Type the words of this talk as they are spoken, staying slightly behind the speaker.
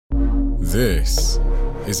This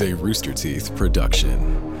is a Rooster Teeth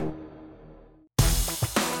production.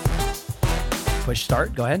 Push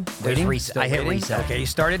start. Go ahead. Waiting. I hit reset. Okay, you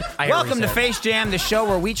started. Welcome to Face Jam, the show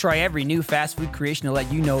where we try every new fast food creation to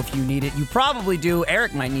let you know if you need it. You probably do.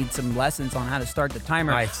 Eric might need some lessons on how to start the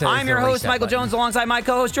timer. Right, so I'm your host, Michael Jones, alongside my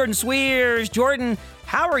co-host, Jordan Swears. Jordan,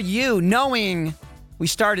 how are you knowing we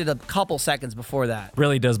started a couple seconds before that?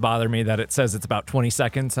 Really does bother me that it says it's about 20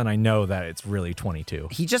 seconds, and I know that it's really 22.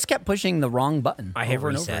 He just kept pushing the wrong button I hit over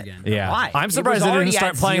and reset. over again. Yeah. Why? I'm surprised they didn't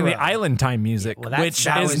start playing the zero. Island Time music, Well, that's- which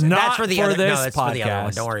that is was- not That's for the for other. this No, that's for the other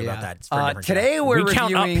one. podcast. Don't worry about that. It's for a different Today show. we're We reviewing,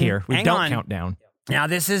 count up here. We hang don't on. count down. Now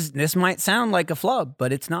this might sound like a flub,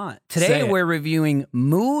 but it's not. Today Say it. we're reviewing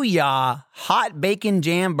Mooyah Hot Bacon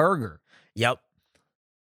Jam Burger. Yep.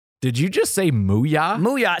 Did you just say Mooyah?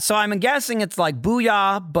 Mooyah. So I'm guessing it's like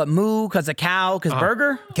booyah, but moo because of cow, because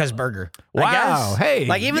burger. Because burger. Wow. I guess. Hey,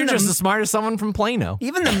 Like, even you're the- just as smart as someone from Plano.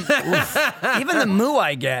 Even the even the moo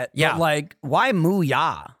I get. Yeah. But like, why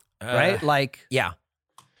Mooyah? Right? Like, Yeah.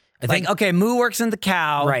 I think, okay, moo works in the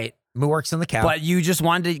cow. right. Moo works in the cow. But you just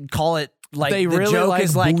wanted to call it like They the really joke like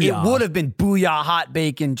is like booyah. it would have been booyah hot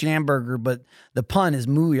bacon jam burger, but the pun is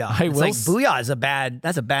Mooyah. I It's will like s- booyah is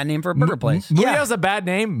that's a bad name for a burger place. Mooyah's a bad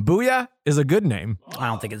name. Booyah is a good name. I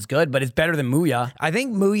don't think it's good, but it's better than Mooyah. I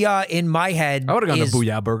think Mooyah in my head I would have gone is to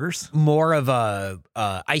Booyah Burgers. more of a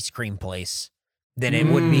ice cream place than it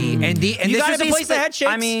would be. And this gotta is a be place that had shakes.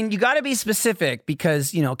 I mean, you got to be specific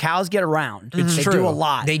because cows get around. It's they true. do a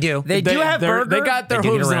lot. They do. They do have they're- burger. They got their They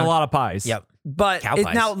do get hooves in a around. lot of pies. Yep. but cow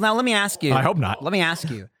pies. now let me ask you. I hope not. Let me ask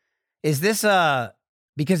you: is this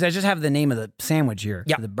because I just have the name of the sandwich here,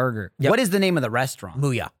 Yep. the burger. Yep. What is the name of the restaurant?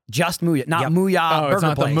 Mooyah. Just Mooyah, not Yep. Mooyah Oh, Burger it's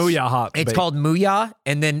not Place. the Mooyah hot. It's called Mooyah,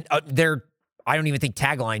 and then their, I don't even think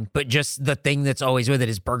tagline, but just the thing that's always with it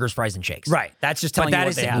is burgers, fries, and shakes. Right. That's just But telling that you what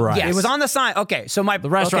is they it. have. Right. It was on the sign. Okay, so the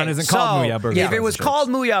restaurant isn't called Mooyah Burger. If Yeah. it was called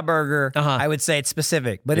Mooyah Burger, Uh-huh. I would say it's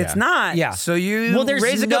specific, but it's Yeah. not. Yeah. So you there's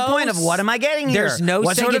raise a good no point of what am I getting here? There's no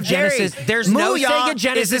what sort Sega of dairy? Genesis. There's no Mooyah, Sega is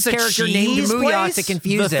Genesis this a character named cheese Mooyah place? to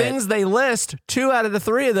confuse the it. things they list, 2 out of the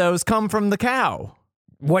 3 of those come from the cow.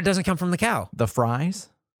 What doesn't come from the cow? The fries?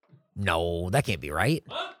 No, that can't be right.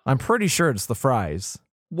 I'm pretty sure it's the fries.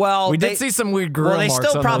 Well, We they, did see some weird grill well, they marks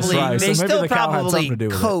still on probably those fries, they so maybe still the cow had probably something to do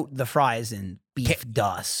with it. coat the fries in beef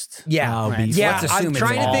dust. Yeah. Oh, Right. beef. Yeah, Let's assume I'm it's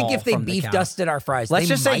trying to think all if they from the beef cow. dusted our fries. Let's They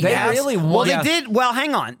just say might They have. really Well, want- they did. Well,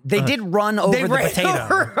 hang on. They did run over They the ran potato.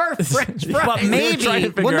 over our French fries. But maybe trying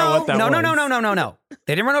to figure out what that no, was. no.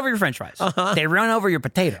 They didn't run over your French fries. They ran over your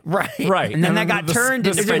potato. Right. Right. And then that got turned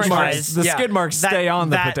into skid French marks- fries. The Yeah. skid marks That- stay on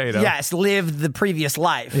the that, potato. Yes, lived the previous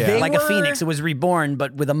life. Yeah. Like a They were- phoenix, it was reborn,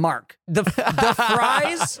 but with a mark.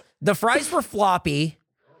 The fries were floppy,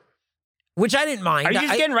 which I didn't mind. Are you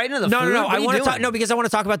just getting right into the no, food? No, What are I you want to doing? talk. No, because I want to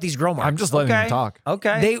talk about these grill marks. I'm just letting Okay. him talk.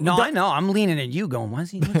 Okay. They- I know. I'm leaning at you going,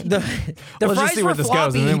 what's he doing? the Let's fries just see were where this floppy.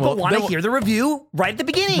 goes, and then People want to we'll- hear the review right at the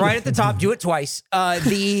beginning. Right at the top, do it twice.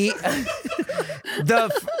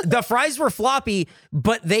 The fries were floppy,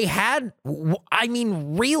 but they had, I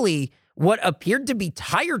mean, really, what appeared to be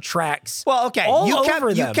tire tracks. Well, okay. all You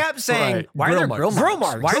over them. kept saying, Right. why are Grill there marks. grill marks? Grill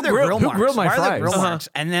marks. Why are there grill Who marks? grilled my Why are there fries? grill Uh-huh. marks?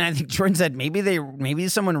 And then I think Jordan said maybe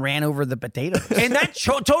someone ran over the potatoes. And that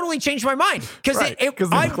totally changed my mind because Right, 'cause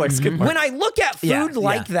they look like skid marks. when I look at food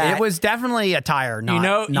like that, it was definitely a tire.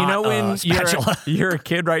 Not, You know when a spatula. you're a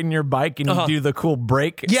kid riding your bike and you do the cool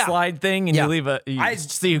brake Yeah. slide thing and Yeah. you leave a I leave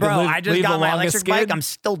just got the my longest electric skid. bike. I'm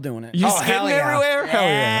still doing it. You hell skidding yeah. everywhere? Hell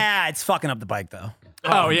yeah. It's fucking up the bike though.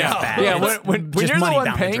 Oh yeah, bad. yeah. It's When just you're the money one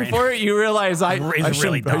down the paying drain. for it, you realize I It's shouldn't,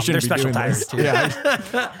 really I dumb. shouldn't They're be special doing tires this. too.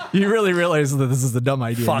 Yeah, you really realize that this is a dumb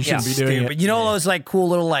idea. You Fucking shouldn't be doing stupid. it. You know those like cool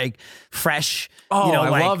little like fresh. Oh, you know, I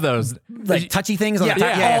like, love those. like touchy things on Yeah, the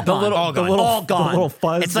tire. yeah, all the gone. little- all the gone. little- all gone. the little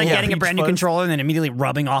fuzz, It's like yeah, getting a peach brand new fuzz. controller and then immediately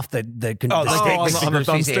rubbing off the Oh, stick. on the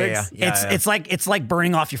thumbsticks. It's like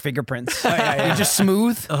burning off your fingerprints. You're just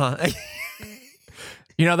smooth.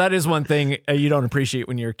 You know, that is one thing you don't appreciate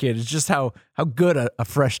when you're a kid. It's just how good a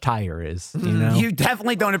fresh tire is. You know, You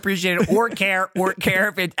definitely don't appreciate it or care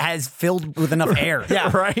if it has filled with enough air.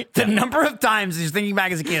 Yeah, right. The number of times just thinking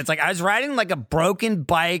back as a kid, it's like I was riding like a broken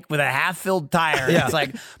bike with a half-filled tire. Yeah. It's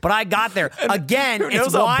like, but I got there. Again, who it's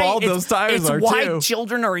knows how why bald it's, those tires it's are, why too.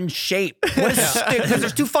 children are in shape. What is because they're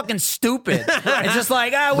too fucking stupid. It's just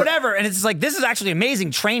like whatever, and it's just like this is actually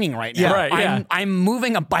amazing training right now. Yeah, right, yeah. I'm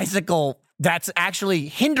moving a bicycle that's actually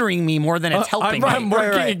hindering me more than it's helping I'm me.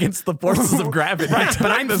 working against the forces of gravity. Right, but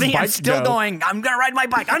I'm This thinking, I'm bike still go. going, I'm going to ride my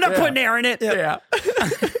bike. I'm not putting air in it. Yeah.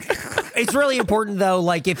 It's really important though.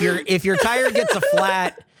 Like if your tire gets a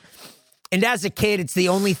flat, And as a kid, it's the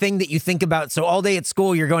only thing that you think about. So all day at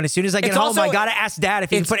school, you're going, as soon as I get home, I got to ask Dad if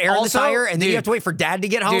he can put air in the tire. And then you have to wait for Dad to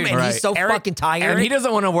get home. And he's so fucking tired. And he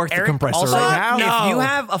doesn't want to work the compressor also, right now. If you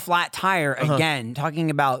have a flat tire, again, talking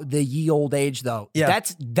about the ye old age, though,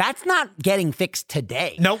 that's not getting fixed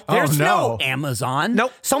today. Nope. There's no Amazon.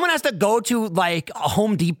 Nope. Someone has to go to like a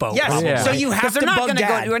Home Depot. Yes. Probably. So you have to bug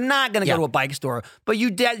Dad. We're not going to go to a bike store. But you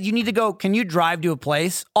need to go, can you drive to a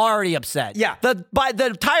place? Already upset. Yeah.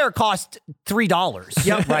 The tire cost $3.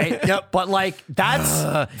 Yep. Right. Yep. But like that's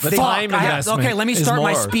the time investment. Okay, let me start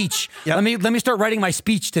my more. speech. Yep. Let me start writing my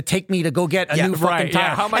speech to take me to go get a new fucking right, tire.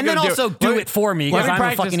 yeah. How am I and then gonna also do it for me because I'm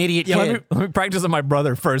a fucking idiot kid. Let me practice on my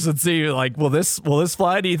brother first and see, like, will this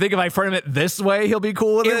fly? Do you think if I frame it this way, he'll be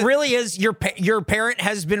cool with it? It really is. Your parent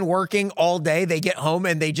has been working all day. They get home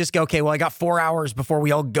and they just go, okay, well, I got 4 hours before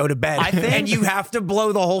we all go to bed. And you have to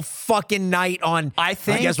blow the whole fucking night on, I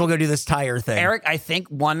guess we'll go do this tire thing. Eric, I think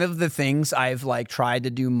one of the things I've like tried to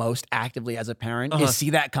do most actively as a parent is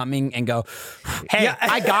see that coming and go, hey,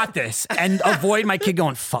 I got this, and avoid my kid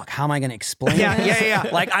going, fuck, how am I going to explain this? Yeah.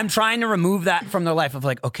 Like, I'm trying to remove that from their life of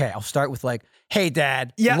like, okay, I'll start with like, hey,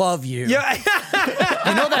 Dad, love you. Yeah.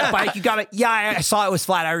 You know that bike? You got it. Yeah, I saw it was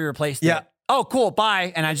flat. I already replaced it. Oh, cool.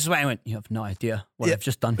 Bye. And I just went, you have no idea what I've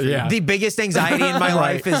just done for you. The biggest anxiety in my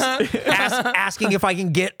life is asking if I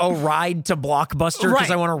can get a ride to Blockbuster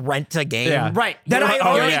because I want to rent a game. Yeah. Right. That I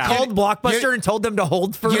already called Blockbuster and told them to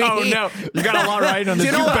hold for me. Oh, no. You got a lot riding on this.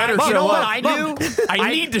 You better show up. You know what I do?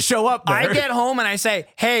 I need to show up there. I get home and I say,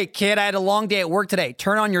 hey, kid, I had a long day at work today.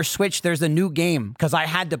 Turn on your Switch. There's a new game because I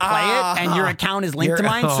had to play it and your account is linked to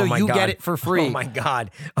mine, so you get it for free. Oh, my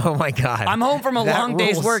God. Oh, my God. I'm home from a long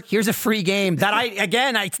day's rules. work. Here's a free game that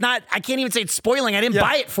it's not, I can't even say it's spoiling. I didn't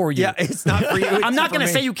buy it for you. Yeah, it's not for you. I'm not going to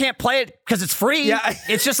say you can't play it because it's free. Yeah.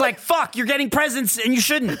 It's just like, fuck, you're getting presents and you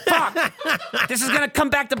shouldn't. Fuck. This is going to come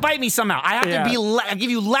back to bite me somehow. I have to I give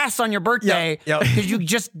you less on your birthday because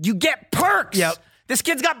you get perks. Yep. This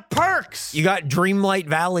kid's got perks. You got Dreamlight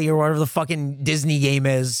Valley or whatever the fucking Disney game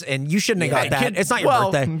is, and you shouldn't have got that. It's not your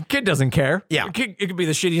birthday. Kid doesn't care. Yeah. It could be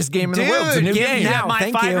the shittiest game in the world. It's a new game. now. My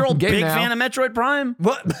Thank you. 5-year-old Game big now. fan of Metroid Prime.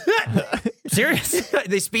 What? Serious?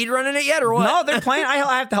 They speed running it yet or what? No, they're playing. I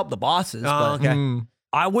have to help the bosses. Oh, but okay.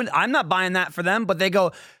 I'm not buying that for them, but they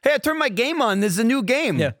go, hey, I turned my game on. There's a new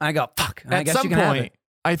game. Yeah. I go, fuck. I At guess some you can have it. point,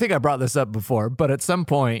 I think I brought this up before, but at some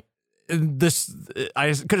point,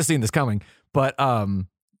 I could have seen this coming, but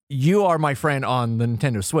you are my friend on the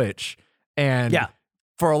Nintendo Switch, and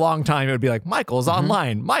for a long time it would be like, Michael's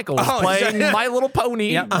online. Michael's playing My Little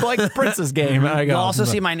Pony, like Princess game. And I go, You'll also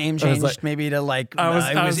see my name changed like- maybe to like,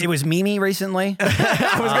 it was Mimi recently.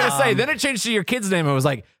 I was gonna say, then it changed to your kid's name. It was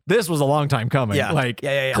like, this was a long time coming. Yeah. Like,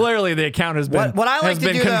 Yeah. clearly the account has been What I like has to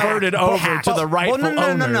been do, though- converted over to the rightful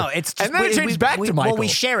owner. No. It's just, and then it changed back to Michael. Well, we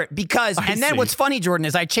share it because, and then see. what's funny, Jordan,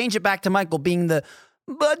 is I change it back to Michael being the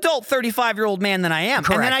adult 35-year-old man that I am.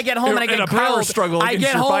 Correct. And then I get home and I In get a power grilled. struggle I against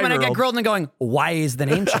get your home and I get 5-year-old. grilled and going, why is the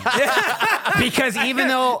name changed? Because even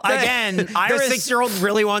though, again, The Iris 6-year-old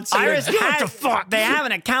really wants to. Iris What has, the fuck? they have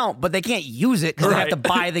an account, but they can't use it because they have to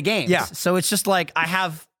buy the games. Yeah. So it's just like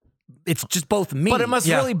it's just both me. But it must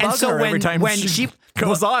really bug and so her every time when she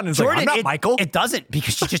goes on and it's Jordan, like, I'm not Michael. It doesn't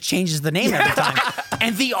because she just changes the name every time.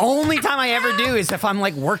 And the only time I ever do is if I'm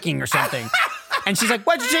like working or something. And she's like,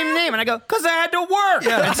 why'd you change the name? And I go, because I had to work.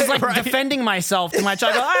 Yeah, and she's like defending myself too much.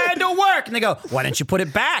 I go, I had to work. And they go, why didn't you put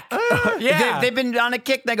it back? They've been on a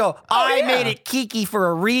kick. They go, I made it Kiki for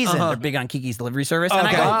a reason. They're big on Kiki's delivery service. And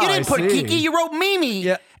I go, you didn't put Kiki, you wrote Mimi.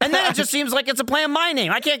 Yeah. And then it just seems like it's a play on my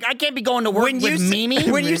name. I can't be going to work with Mimi.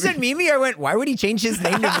 When you said Mimi, I went, why would he change his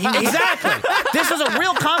name to Mimi? Exactly. This was a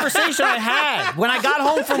real conversation I had when I got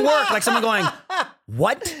home from work. Like someone going,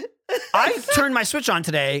 what? I turned my Switch on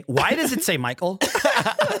today. Why does it say Michael?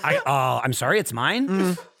 I'm sorry, it's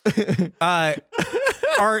mine. I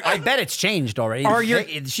bet it's changed already.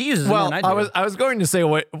 She uses Well, more than I do. I was going to say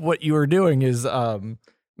what you were doing is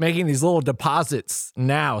making these little deposits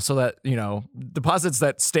now, so that deposits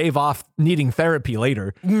that stave off needing therapy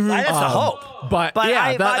later. That's the hope. But But,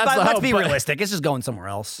 yeah, that's the let's hope. be But realistic. It's just going somewhere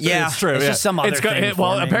else. Yeah. it's true. It's just some other thing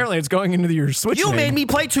for me. Apparently, it's going into your Switch. You name. made me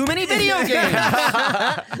play too many video games.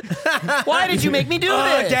 Why did you make me do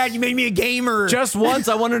this? Dad, you made me a gamer. Just once,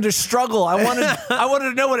 I wanted to struggle. I wanted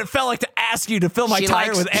to know what it felt like to ask you to fill my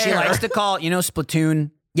tire with air. She likes to call,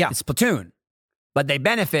 Splatoon. Yeah. It's Splatoon. But they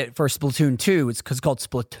benefit for Splatoon 2. It's called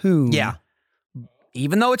Splatoon. Yeah.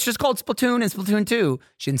 even though it's just called Splatoon and Splatoon 2,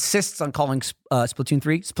 she insists on calling Splatoon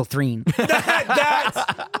 3 Splatoon. That's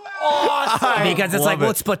awesome. Because it's well,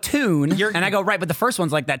 it's Splatoon. And I go, right, but the first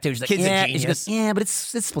one's like that too. She's like, Kid's yeah. a genius. She goes, yeah, but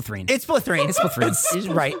it's Splatoon. It's Splatoon. It's Splatoon. He's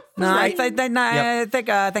right. No, right. I think,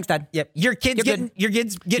 thanks, Dad. Yep. Your kid's getting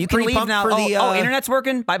you pretty pumped now. for the... internet's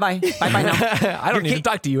working? Bye-bye. Bye-bye now. I don't need to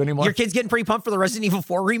talk to you anymore. Your kid's getting pretty pumped for the Resident Evil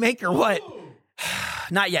 4 remake or what?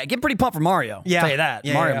 Not yet. Get pretty pumped for Mario. Yeah. I'll tell you that.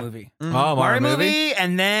 Yeah, Mario yeah. movie. Mm-hmm. Oh, Mario movie,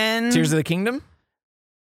 and then... Tears of the Kingdom?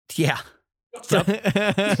 Yeah.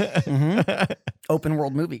 Open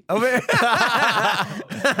world movie. So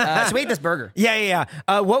we ate this burger. Yeah.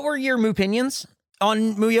 What were your Moopinions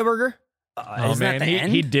on Mooyah Burger? Oh, man.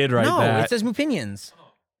 He did write no, that. it says Moopinions.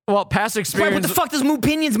 Well, past experience. What the fuck does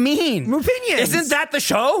Moopinions mean? Moopinions. Isn't that the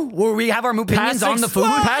show where we have our Moopinions on the food?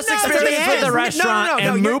 Past experience with the restaurant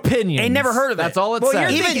and Moopinions. They never heard of it. That's all it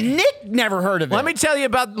says. Even Nick never heard of it. Let me tell you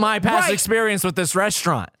about my past experience with this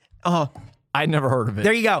restaurant. I'd never heard of it.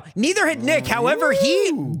 There you go. Neither had Nick. However,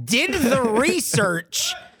 he did the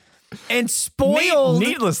research and spoiled...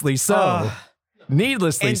 Needlessly so.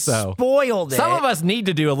 Needlessly so. Spoiled it. Some of us need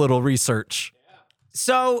to do a little research.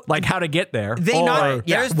 So, like how to get there.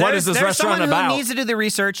 What is this restaurant about? Who needs to do the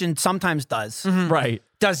research and sometimes does. Right.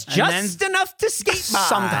 Does just enough to skate by.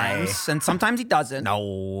 Sometimes. And sometimes he doesn't.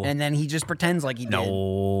 No. And then he just pretends like he did.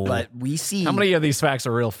 But we see. How many of these facts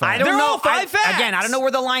are real facts? I don't know. They're all 5 facts. Again, I don't know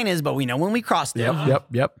where the line is, but we know when we crossed it.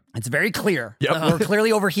 Yep. It's very clear. Yep. We're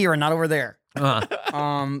clearly over here and not over there.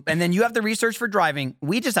 And then you have the research for driving.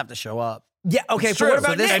 We just have to show up. Yeah, okay, but True. what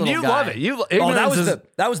about So this Nick? And you guy. love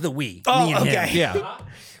it. That was the we. Oh, Me and him. okay. Yeah.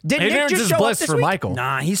 Did Nick Ignorance just is show up bliss this for week? Michael.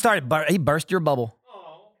 Nah, he burst your bubble.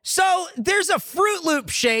 So there's a Fruit Loop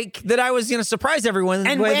shake that I was going to surprise everyone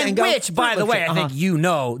And with. which, go, by Fruit the Loop way, shake. I think you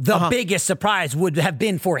know, the biggest surprise would have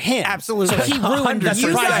been for him. Absolutely. So he ruined the 100%.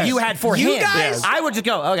 surprise you had for him. You guys I would just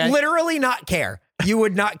go, okay. literally not care. You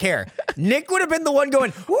would not care. Nick would have been the one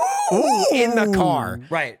going, ooh, in the car.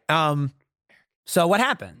 Right. So what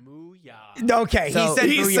happened? Okay, So-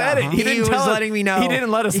 he He Mooyah. said it. He didn't was tell us- letting me know. he didn't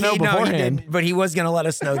let us know he beforehand. didn't, but he was going to let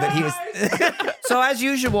us know that he was. So as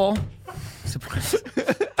usual, surprise.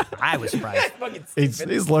 I was surprised.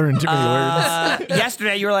 He's learning too many words.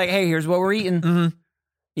 Yesterday, you were like, hey, here's what we're eating.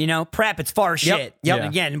 You know, prep, it's far shit. Yep. Yeah.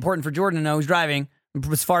 Again, important for Jordan to know who's driving.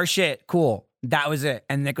 It's far shit. Cool. That was it.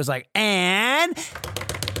 And Nick was like, and...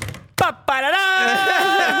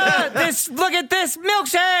 look at this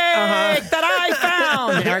milkshake that I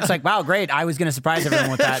found. And Eric's like, wow, great. I was going to surprise everyone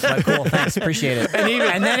with that. But cool, thanks. Appreciate it.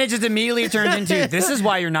 And then it just immediately turns into, this is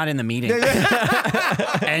why you're not in the meeting.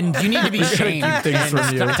 And you need to be shamed. things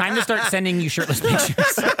from you. Time to start sending you shirtless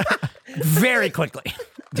pictures. Very quickly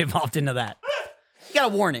devolved into that. You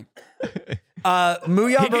got a warning.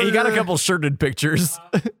 Mooyah Burger. He got a couple shirted pictures.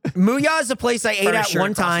 Mooyah is a place I ate Burger at shirt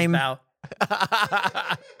one across his time. bow.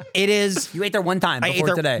 It is. You ate there one time I ate before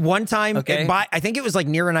there today. one time. Okay. I think it was like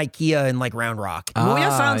near an IKEA in like Round Rock.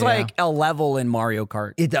 Mooyah sounds yeah. like a level in Mario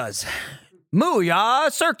Kart. It does.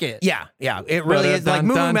 Mooyah Circuit. Yeah. It really is. Like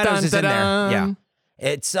Moo Moo Meadows is in there. Yeah.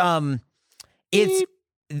 It's I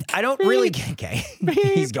don't really. Okay.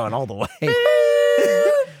 He's going all the way.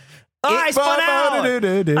 I spun out.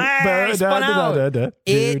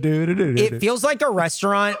 It feels like a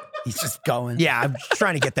restaurant. He's just going. Yeah, I'm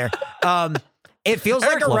trying to get there. It feels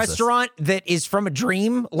Eric like a loves restaurant that is from a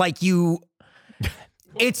dream. Like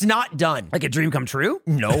it's not done. Like a dream come true?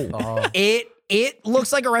 No. It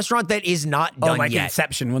looks like a restaurant that is not done like yet.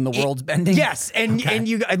 Inception when the world's bending? Yes, and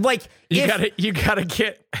you like You gotta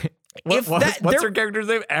get. What's her character's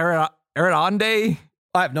name? Aradonde?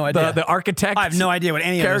 I have no idea. The architect. I have no idea what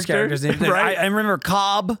any of those characters names. Right? I remember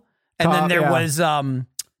Cobb, and then there was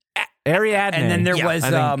Ariadne. and then there was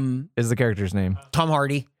I think is the character's name. Tom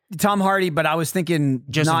Hardy. Tom Hardy, but I was thinking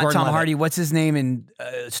Joseph not Tom Gordon-Levitt. Hardy. What's his name in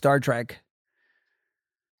Star Trek?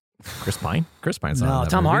 Chris Pine. Chris Pine's No, not in that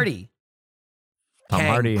Tom movie. Hardy. Tom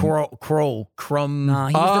Hardy. Kroll, Crumb. No,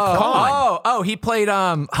 he was the Khan. He played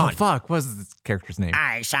fuck, what's his character's name?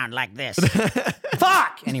 I sound like this.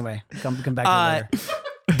 Fuck. Anyway, come back to it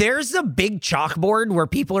later. There's a big chalkboard where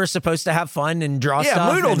people are supposed to have fun and draw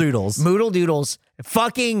stuff. Moodle and- Doodles. Moodle Doodles.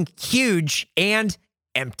 Fucking huge and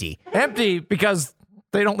empty. Empty because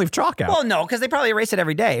they don't leave chalk out. Well, no, because they probably erase it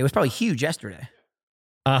every day. It was probably huge yesterday.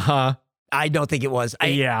 Uh-huh. I don't think it was.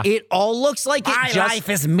 Yeah. It all looks like it My just... life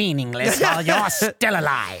is meaningless while you're still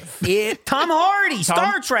alive. Tom Hardy,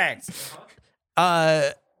 Star Trek.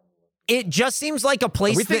 It just seems like a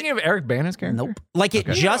place Are we thinking of Eric Bana's character? Nope. like it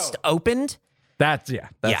just opened. That's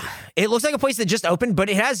It looks like a place that just opened, but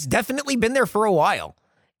it has definitely been there for a while.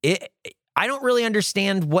 I don't really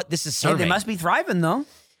understand what this is Hey, serving. they must be thriving, though.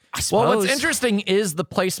 Well, what's interesting is the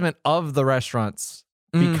placement of the restaurants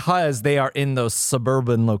because they are in those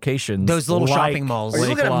suburban locations. Those little shopping malls. Are you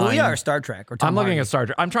looking at Mooyah or Star Trek? Or Tom I'm looking Hardy? at Star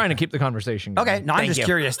Trek. I'm trying to keep the conversation going. Okay, no, I'm just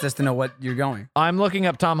curious just to know what you're going. I'm looking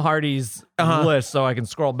up Tom Hardy's list so I can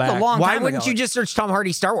scroll back. Why wouldn't you just search Tom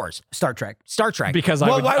Hardy Star Wars? Star Trek. Star Trek. Because why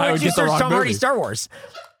I wouldn't you search Tom Hardy Star Wars?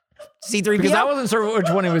 C3PO? Because I wasn't sure which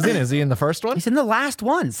one he was in. Is he in the first one? He's in the last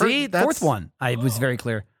one. See, fourth one. I was very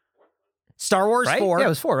clear. Star Wars Right? 4. Yeah, it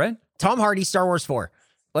was 4, right? Tom Hardy, Star Wars 4.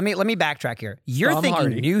 Let me backtrack here. You're Tom thinking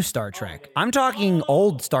Hardy. new Star Trek. I'm talking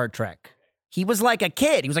old Star Trek. He was like a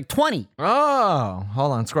kid. He was like 20. Oh,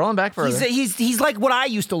 hold on. Scrolling back further. He's like what I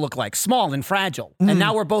used to look like, small and fragile. And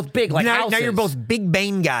now we're both big like Now houses. you're both big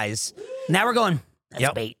Bane guys. Now we're going,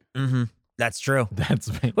 that's bait. Mm-hmm. That's true. That's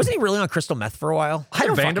Wasn't he really on crystal meth for a while? I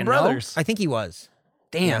don't Band fucking of Brothers. I think he was.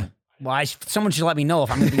 Damn. Yeah. Well, someone should let me know if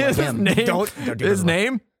I'm going to be like him. Don't do His that.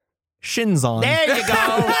 name? Shinzon. There you go.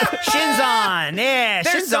 Shinzon. Yeah,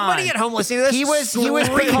 There's Shinzon. somebody at home listening to this. He was screaming.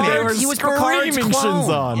 Picard. He was Picard's Screaming clone.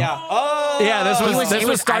 Shinzon. Yeah. Oh. Yeah, this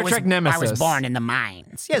was Star Trek Nemesis. I was born in the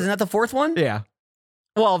mines. Yeah, isn't that the fourth one? Yeah.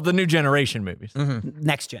 Well, the new generation movies.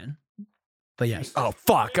 Next gen. But yes. Oh,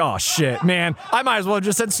 fuck. Oh, shit. Man, I might as well have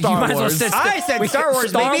just said Star You might as well Wars. said I said Star Wars,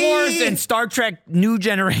 Star baby. Wars and Star Trek New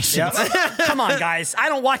Generation. Come on, guys. I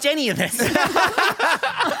don't watch any of this.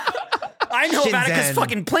 I know about it because Shinzen.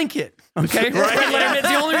 fucking Plinkett. Okay? Right? It's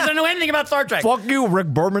the only reason I know anything about Star Trek. Fuck you, Rick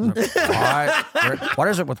Berman. What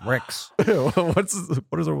is it with Ricks? what is it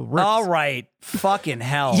with Rick? All right. Fucking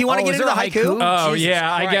hell. You wanna get is into there the a haiku? Oh, Jesus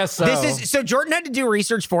yeah, I Christ. guess so. This is so Jordan had to do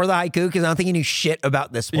research for the haiku because I don't think he knew shit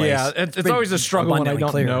about this place. Yeah, it's always a struggle when I don't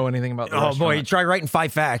abundantly clear. know anything about the Oh boy, restaurant. try writing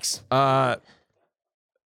 5 facts.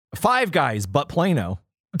 Five Guys, but Plano.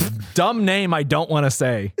 Dumb name I don't want to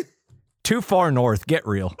say. Too far north. Get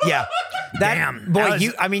real. Yeah. Damn. Boy, That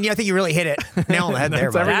was- I think you really hit it. Nail on the head there,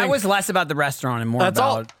 That's bud. everything. That was less about the restaurant and more That's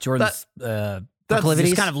all- about Jordan's that's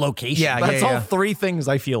proclivities, kind of location. Yeah, That's all three things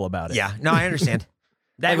I feel about it. Yeah, no, I understand.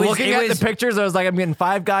 That Like, looking at the pictures, I was like, I'm getting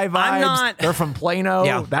Five Guy vibes. I'm not- They're from Plano.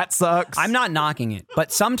 Yeah. That sucks. I'm not knocking it,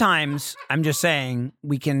 but sometimes I'm just saying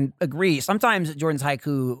we can agree. Sometimes Jordan's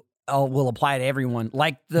haiku will apply to everyone,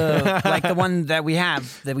 like the one that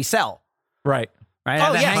we sell. Right. Right?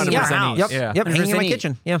 Oh, That yes, hangs in yeah. our house. Yep, Yeah. yep, hanging in my 100%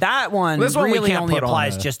 kitchen. Yeah. That one This one we really can't only put on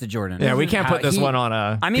applies the- just to Jordan. Yeah, we can't put this He- one on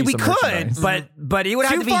a I mean, we piece of could, merchandise. but it would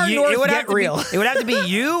have Too to be far you. north, It would get have to real. Be, it would have to be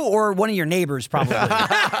you or one of your neighbors, probably.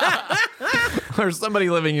 Or somebody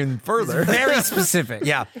living in further. Very specific.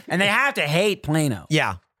 Yeah. And they have to hate Plano.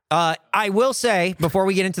 Yeah. I will say, before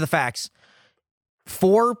we get into the facts,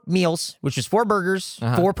 4 meals, which is 4 burgers,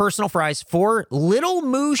 4 personal fries, 4 Little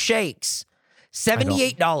Moo shakes,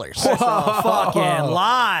 $78. That's a fucking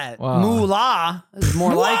lot. Moolah is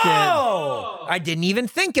more like it. I didn't even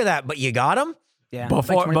think of that, but you got them? Yeah.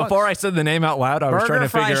 Before I said the name out loud, I was Burger, trying to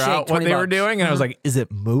fry, figure shake, out what 20 they were bucks. doing, and I was like, is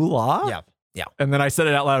it moolah? Yeah. Yeah. And then I said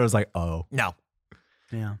it out loud. I was like, oh. No.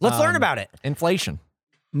 Yeah. Let's learn about it. Inflation.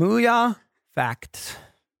 Mooyah fact.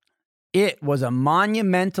 It was a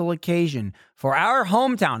monumental occasion for our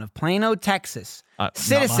hometown of Plano, Texas. Not mine.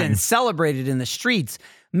 Citizens celebrated in the streets.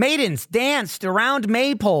 Maidens danced around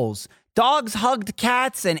maypoles. Dogs hugged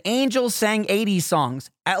cats and angels sang 80s songs.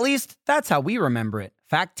 At least that's how we remember it.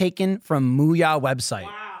 Fact taken from Mooyah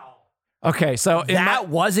website. Okay, so That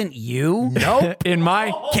wasn't you? Nope. in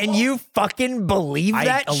my Can you fucking believe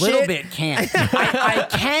that a shit? little bit can't. I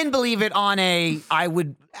can believe it on I'd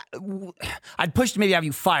push to maybe have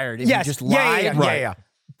you fired if Yes. you just Yeah, lied. yeah, yeah, yeah.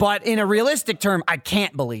 But in a realistic term, I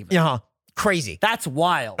can't believe it. Uh-huh. Crazy. That's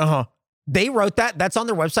wild. Uh-huh. They wrote that. That's on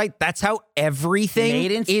their website. That's how everything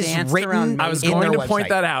Maidens is danced written. around I was in going their to point website.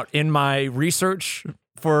 that out in my research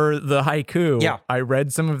for the haiku. Yeah. I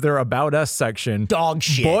read some of their About Us section. Dog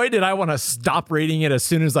shit. Boy, did I want to stop reading it as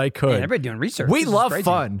soon as I could. Yeah, everybody doing research. We This is love crazy.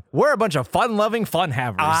 fun. We're a bunch of fun-loving fun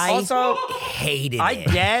havers. I Also, hated I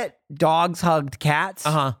it. get dogs hugged cats.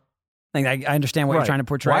 Uh-huh. Like, I understand what you're Right. trying to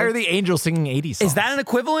portray. Why are the angels singing 80s songs? Is that an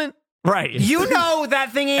equivalent? right? You know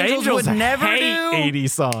that thing angels would never hate do. 80s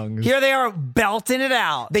songs. Here they are belting it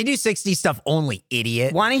out. They do 60 stuff only,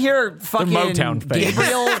 idiot. Want to hear fucking Motown phase.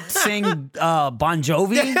 Gabriel sing Bon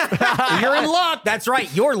Jovi? You're in luck. That's right.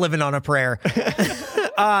 You're living on a prayer.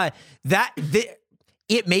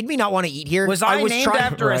 It made me not want to eat here. Was I named trying-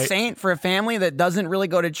 after a Right. saint for a family that doesn't really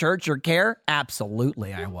go to church or care?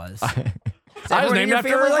 Absolutely, I was. I was everyone in named your after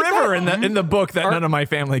family a like river that? in the book that none of my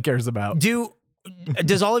family cares about.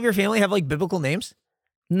 Does all of your family have like biblical names?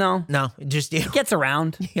 No, just it gets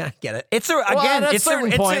around. Yeah, I get it. It's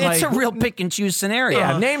a real pick and choose scenario.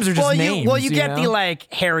 Yeah, names are just names. You get the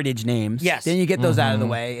like heritage names. Yes. Then you get those out of the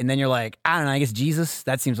way, and then you're like, I don't know. I guess Jesus.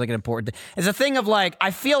 That seems like an important. It's a thing of like,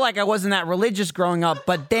 I feel like I wasn't that religious growing up,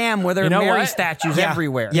 but damn, were there Mary statues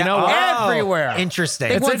everywhere? Yeah. Everywhere. Interesting.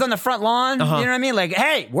 Big ones on the front lawn. You know what I mean? Like,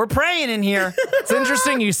 hey, we're praying in here. It's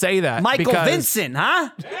interesting you say that. Michael Vincent, huh?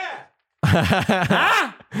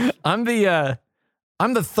 Huh? I'm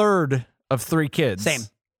the third of 3 kids. Same.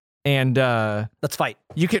 And let's fight.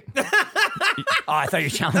 You can. I thought you were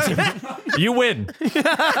challenging me. You win.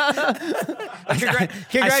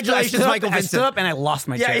 Congratulations, Michael Vincent. I stood up and I lost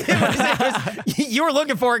my chair. You were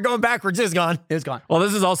looking for it, going backwards. It's gone. It's gone. Well,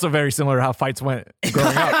 this is also very similar to how fights went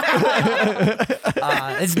growing up.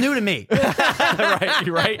 It's new to me.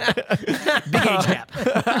 right. Big age gap.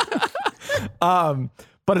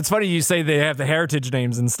 But it's funny you say they have the heritage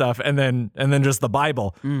names and stuff, and then just the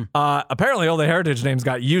Bible. Apparently, all the heritage names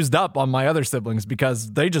got used up on my other siblings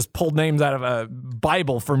because they just pulled names out of a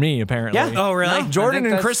Bible for me. Apparently, yeah. Oh, really? No, Jordan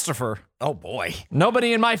and Christopher. Oh boy.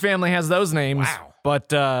 Nobody in my family has those names. Wow.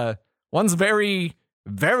 But one's very,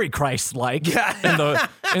 very Christ-like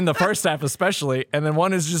in the first half, especially, and then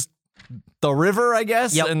one is just the river, I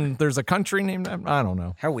guess. Yep. And there's a country named. I don't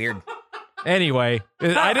know. How weird. Anyway,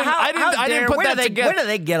 I didn't put that together. Where do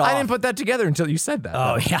they get off? I didn't put that together until you said that.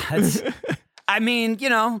 Oh, yeah. I mean,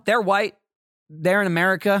 they're white. They're in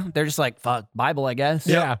America. They're just like, fuck, Bible, I guess.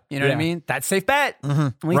 Yeah. You know what I mean? That's safe bet.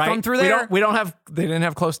 We come through there. They didn't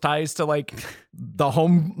have close ties to like the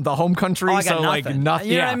home country. Oh, I got so nothing. like nothing.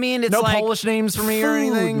 You know what I mean? It's no like Polish names for me or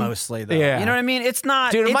anything. Mostly though. Yeah. You know what I mean? It's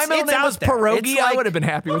not. Dude, if my middle name was Pierogi, I would have been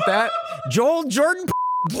happy with that. Joel Jordan.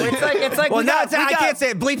 It's like well, I can't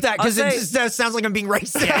say it. Bleep that because it just sounds like I'm being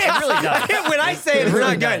racist. Yeah, it really does. When I say it, we're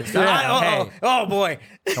not good. Yeah. Oh boy.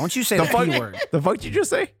 Don't you say the P word. The fuck did you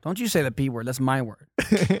just say? Don't you say the P word. That's my word.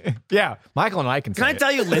 Yeah. Michael and I can say Can I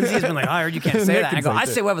tell you, Lindsay's been like, I heard you can't say that. I go, I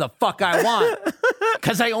say whatever the fuck I want.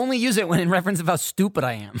 Because I only use it when in reference of how stupid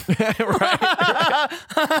I am. Hey,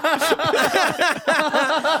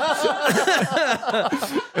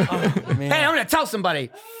 I'm going to tell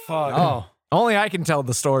somebody. Fuck. Oh. Only I can tell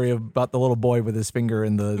the story about the little boy with his finger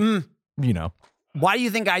in the, Why do you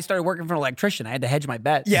think I started working for an electrician? I had to hedge my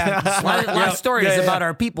bets. Yeah. A lot of stories about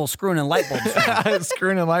our people screwing in light bulbs.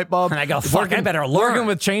 Screwing in light bulbs. And I go, fuck, I better learn. Working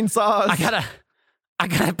with chainsaws. I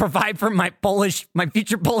gotta provide for my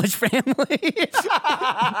future Polish family.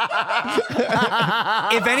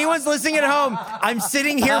 If anyone's listening at home, I'm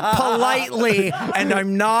sitting here politely and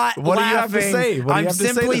I'm not What laughing. do you have to say? I'm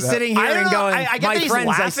simply sitting here and going, I get my that he's friends,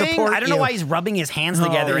 laughing. I support I don't know why he's rubbing his hands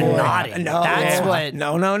together and nodding. No, That's what.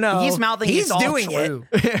 No. He's mouthing. He's it's all doing true.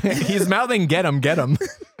 it. He's mouthing, get him.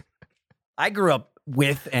 I grew up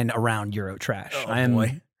with and around Euro trash. I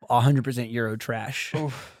am 100% Euro trash.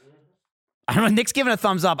 Oof. I don't know. Nick's giving a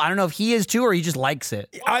thumbs up. I don't know if he is too or he just likes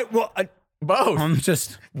it. Both. I'm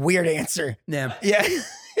just weird answer. Yeah.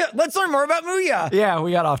 Let's learn more about Mooyah. Yeah,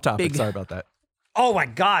 we got off topic. Sorry about that. Oh my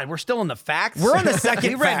God, we're still in the facts? We're on the second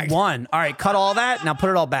We read fact. one. All right, cut all that. Now put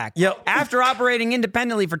it all back. Yep. After operating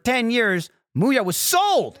independently for 10 years, Mooyah was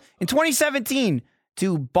sold in 2017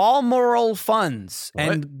 to Balmoral Funds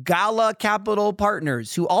and Gala Capital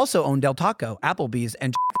Partners, who also own Del Taco, Applebee's,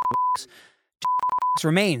 and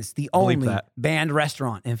remains the only banned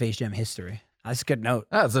restaurant in Face Jam history. That's a good note.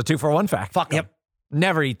 That's a 2-for-1 fact. Fuck yep.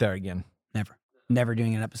 Never eat there again. Never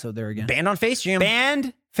doing an episode there again. Banned on Face Jam.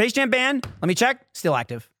 Banned. Face Jam banned. Let me check. Still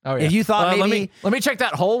active. Oh yeah. If you thought maybe let me check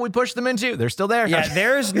that hole we pushed them into. They're still there. Yeah,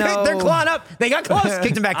 there's no. They're clawing up. They got close.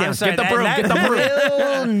 Kicked them back down. Sorry, Get the broom. Get the broom.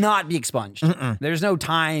 Will not be expunged. There's no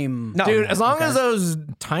time. No, dude, as long as those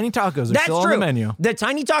tiny tacos are still on the menu. The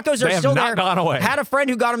tiny tacos They are still have not there. gone away. Had a friend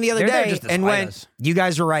who got them the other They're there day just to and spite went, us. you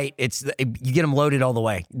guys are right. You get them loaded all the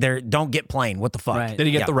way. Don't get plain. What the fuck? Right. Did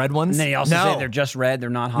he get the red ones? And then he also No. said they're just red. They're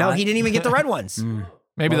not hot. No, he didn't even get the red ones.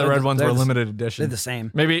 Maybe the red ones were limited edition. They're the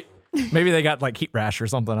same. Maybe they got like heat rash or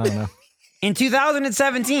something. I don't know. In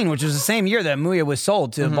 2017, which was the same year that Mooyah was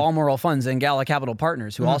sold to Balmoral Funds and Gala Capital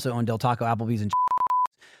Partners, who also own Del Taco, Applebee's, and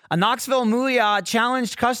a Knoxville Mooyah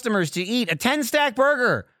challenged customers to eat a 10-stack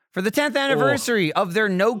burger for the 10th anniversary of their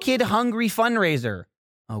No Kid Hungry fundraiser.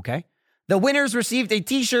 Okay. The winners received a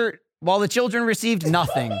t-shirt while the children received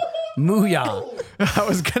nothing. Mooyah. I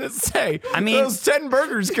was going to say, I mean, those 10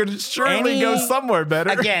 burgers could surely go somewhere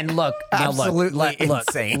better. Again, look. Absolutely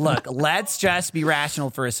insane. Look, let's just be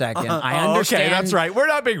rational for a second. I understand. Okay, that's right. We're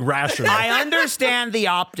not being rational. I understand the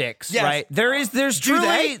optics, right? There's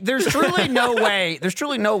truly no way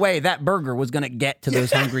that burger was going to get to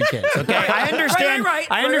those hungry kids, okay? I understand.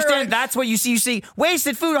 I understand that's what you see. You see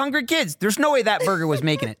wasted food, hungry kids. There's no way that burger was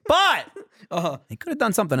making it. But they could have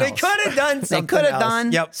done something else. They could have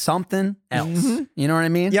done something else. You know what I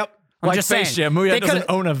mean? Yep. I'm like just saying. Mooyah doesn't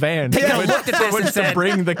own a van. They could have looked at this and said, to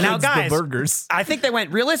bring the kids now, guys, the burgers. I think they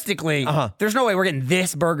went realistically. There's no way we're getting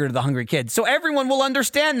this burger to the hungry kids. So everyone will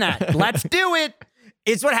understand that. Let's do it.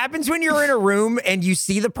 It's what happens when you're in a room and you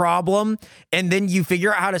see the problem and then you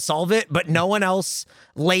figure out how to solve it, but no one else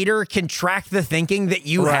later can track the thinking that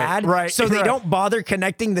you had. Right. So they don't bother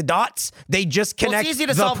connecting the dots. They just connect the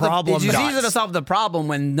problem dots. It's easy to solve the problem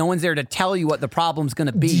when no one's there to tell you what the problem's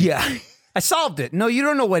going to be. Yeah. I solved it. No, you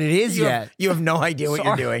don't know what it is yet. You have no idea what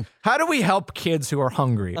you're doing. How do we help kids who are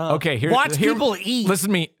hungry? Watch people eat. Listen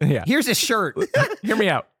to me. Yeah. Here's a shirt. Hear me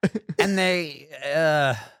out. And they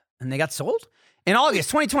got sold? In August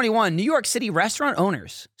 2021, New York City restaurant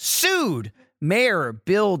owners sued Mayor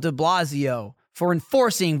Bill de Blasio for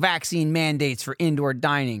enforcing vaccine mandates for indoor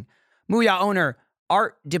dining. Mooyah owner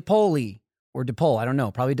Art DiPoli, or DiPole, I don't know,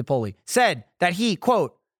 probably DiPoli, said that he,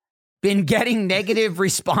 quote, been getting negative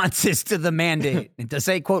responses to the mandate. It does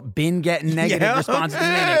say, quote, been getting negative responses to the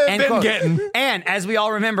mandate. End quote. And as we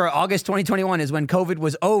all remember, August 2021 is when COVID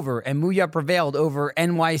was over and Mooyah prevailed over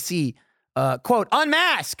NYC. Quote,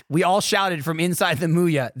 unmask. We all shouted from inside the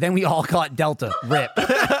Mooyah. Then we all caught Delta. Rip. All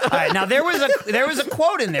right, now there was a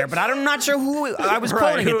quote in there, but I'm not sure who I was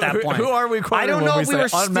quoting at that point. Who are we quoting? I don't know if we were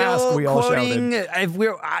unmask, still we all quoting. Shouted. If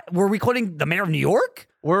were we quoting the mayor of New York?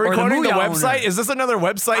 Were we quoting the Mooyah website? owner? Is this another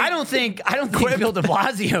website? I don't think Bill de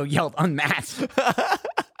Blasio yelled unmask.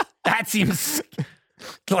 That seems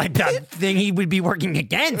like the thing he would be working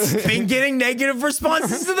against. Been getting negative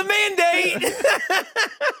responses to the mandate.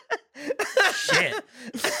 Shit.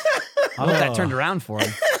 I hope that turned around for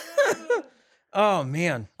him. Oh,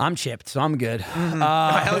 man. I'm chipped, so I'm good. Hell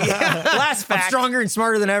yeah. Last fact. I'm stronger and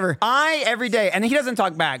smarter than ever. Every day, and he doesn't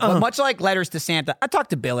talk back, but much like letters to Santa, I talk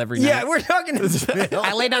to Bill every night. Yeah, we're talking to Bill.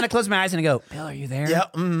 I lay down to close my eyes and I go, Bill, are you there?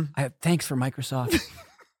 Yeah. Thanks for Microsoft.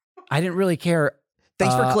 I didn't really care.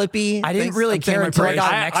 Thanks for Clippy. I didn't really care until I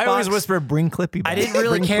got an Xbox. I always whisper, bring Clippy back. I didn't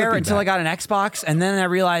really care until I got an Xbox, and then I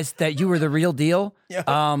realized that you were the real deal.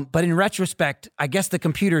 Yeah. But in retrospect, I guess the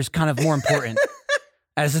computer's kind of more important.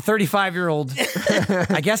 As a 35-year-old,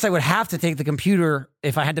 I guess I would have to take the computer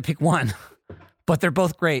if I had to pick one. But they're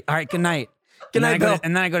both great. All right, good night. Good night, Bill.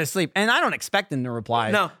 And then I go to sleep. And I don't expect him to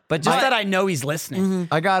reply. No. But just that I know he's listening.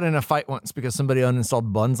 I got in a fight once because somebody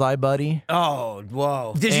uninstalled Bonsai Buddy. Oh,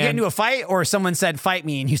 whoa. Did you get into a fight, or someone said, fight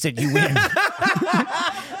me, and you said, you win?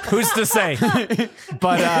 Who's to say?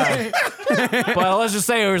 But let's just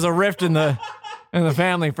say it was a rift in the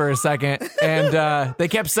family for a second. And they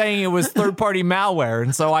kept saying it was third-party malware.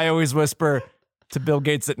 And so I always whisper to Bill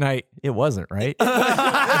Gates at night, it wasn't, right?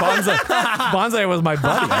 Bonsai was my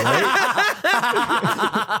buddy, right?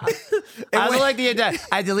 I was like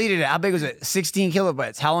I deleted it. How big was it? 16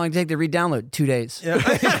 kilobytes. How long did it take to re-download? 2 days. Yeah.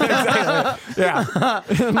 Exactly. Yeah.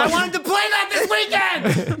 I wanted to play that this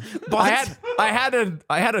weekend. I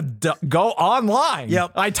had to go online.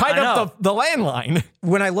 Yep. I tied up the landline.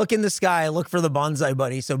 When I look in the sky, I look for the Bonsai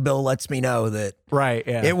Buddy, so Bill lets me know that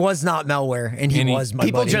it was not malware, and he was my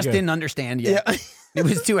people buddy. Just didn't understand yet. Yeah. It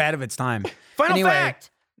was too ahead of its time. Final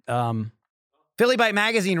fact. Philly Bite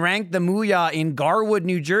Magazine ranked the Mooyah in Garwood,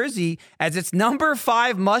 New Jersey as its number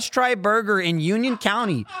 5 must-try burger in Union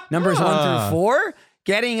County. Numbers 1 through 4,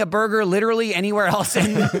 getting a burger literally anywhere else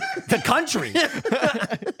in the country.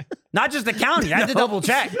 Not just the county. I had to double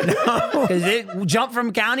check. Because it jumped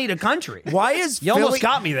from county to country. Why is you almost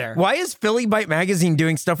got me there. Why is Philly Bite Magazine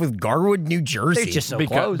doing stuff with Garwood, New Jersey? They're just so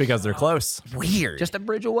close. Because they're close. Weird. Just a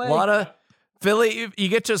bridge away. A lot of Philly, you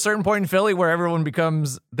get to a certain point in Philly where everyone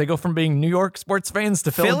they go from being New York sports fans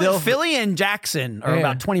to Philadelphia. Philly and Jackson are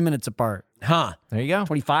about 20 minutes apart. Huh. There you go.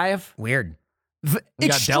 25. Weird.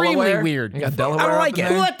 Extremely weird. You got Delaware. I like it.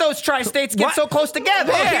 Who let those tri-states get so close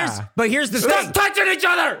together? But here's the Stop thing. touching each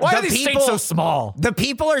other. Why are these states so small? The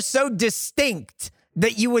people are so distinct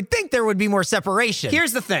that you would think there would be more separation.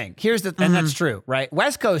 Here's the thing. And that's true, right?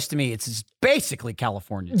 West Coast to me, it's basically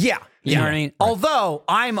California. Yeah. You know what I mean? Right. Although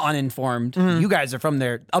I'm uninformed, you guys are from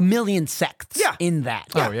there. A million sects in that.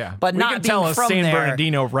 Oh, yeah. But we not can being tell a from San there,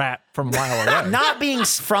 Bernardino rat from a mile away. Not being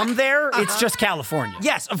from there, it's just California.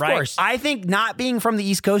 Yes, of course. I think not being from the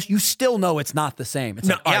East Coast, you still know it's not the same. It's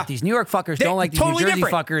like, all right, these New York fuckers don't like these totally New Jersey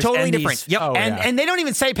different. fuckers. Totally and different. These, and they don't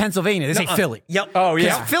even say Pennsylvania. They say Philly. Yep. Oh,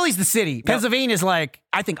 yeah. Philly's the city. Pennsylvania is like,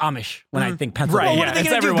 I think Amish when I think Pennsylvania. Well, what are they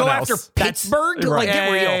going to do? Go after Pittsburgh? Like, get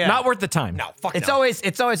real. Yeah. Not worth the time. No, fuck it's no.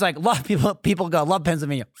 always like, love people go, love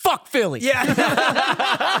Pennsylvania. Fuck Philly. Yeah.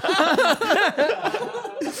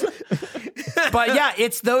 But yeah,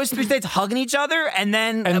 it's those three states hugging each other, and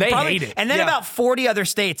then they hate it. And then about 40 other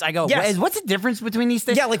states. I go, what's the difference between these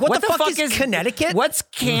states? Yeah, like what the fuck is Connecticut? What's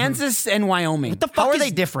Kansas and Wyoming? What the fuck How are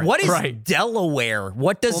they different? What is Delaware?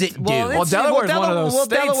 What does it do? Well, Delaware's one of those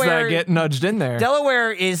states that get nudged in there.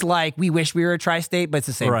 Delaware is like, we wish we were a tri-state, but it's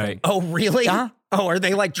the same thing. Oh, really? Oh, are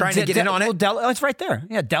they like trying to get in on it? Well, it's right there.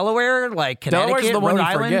 Yeah, Delaware, like Connecticut, Delaware's the one Rhode you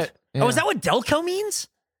Island. forget. Yeah. Oh, is that what Delco means?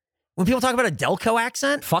 When people talk about a Delco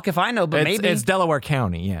accent? Fuck if I know, but maybe. It's Delaware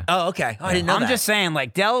County, yeah. Oh, okay. Oh, I didn't know that. I'm just saying,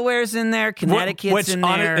 like, Delaware's in there, Connecticut's in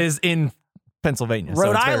there. Which is in Pennsylvania.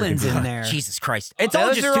 Rhode Island's in there. Jesus Christ. It's Those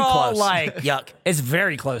all just are too all close. like, yuck. It's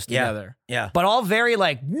very close together. Yeah. But all very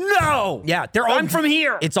like, no. Yeah. They're all, I'm from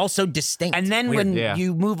here. It's all so distinct. And then when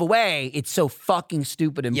you move away, it's so fucking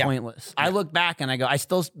stupid and pointless. I look back and I go, I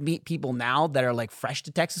still meet people now that are like fresh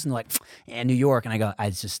to Texas and they're like, New York. And I go, I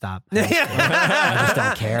just stop. I just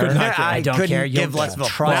don't care. I don't care. You'll give less of a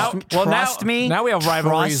trust me. Now we have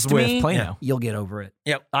rivalries with Plano. You'll get over it.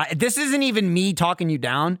 Yep. This isn't even me talking you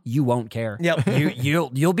down. You won't care. Yep.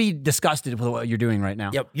 You'll be disgusted with what you're doing right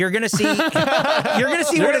now. Yep. You're gonna see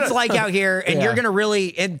what it's like out here, and you're gonna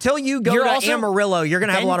really, until you go to Amarillo, you're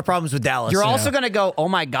gonna have a lot of problems with Dallas. You're also gonna go, oh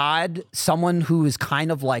my God, someone who is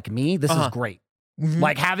kind of like me. This is great. Mm-hmm.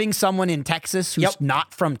 Like having someone in Texas who's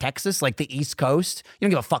not from Texas, like the East Coast. You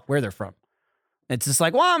don't give a fuck where they're from. It's just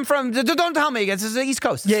like, well, I'm from. Don't tell me. It's the East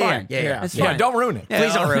Coast. It's fine. Yeah. It's fine. Don't ruin it.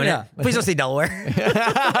 Please don't ruin it. Please don't say Delaware.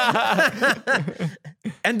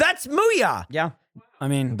 And that's Mooyah. Yeah. I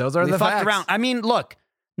mean, those are the fucked facts. around. I mean, look,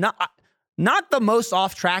 not the most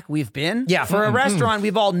off track we've been. Yeah. For a restaurant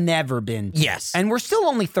we've all never been to. Yes. And we're still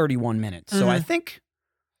only 31 minutes. So I think,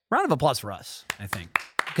 round of applause for us, I think.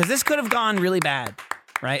 Because this could have gone really bad,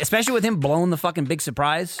 right? Especially with him blowing the fucking big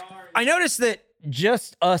surprise. I noticed that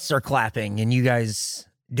just us are clapping, and you guys,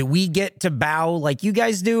 do we get to bow like you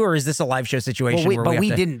guys do, or is this a live show situation? Well, we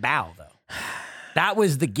didn't bow, though. That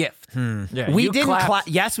was the gift. Yeah, we didn't clap.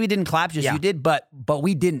 Yes, we didn't clap, just you did, but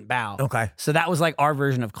we didn't bow. Okay. So that was like our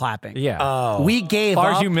version of clapping. Yeah. Oh. We gave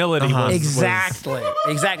our up. humility was Exactly.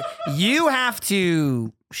 You have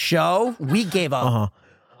to show we gave up.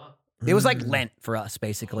 It was like Lent for us,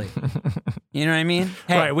 basically. You know what I mean?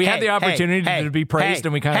 Hey, right. We had the opportunity to be praised,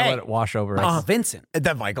 and we kind of let it wash over us. Vincent.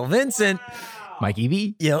 The Michael Vincent. Mikey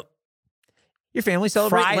V. Yep. Your family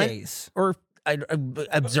celebrate Fridays. Lent? Or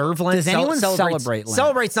observe Lent? Does anyone celebrate Lent?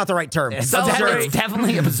 Celebrate's not the right term. Celebrate's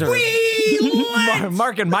definitely observe.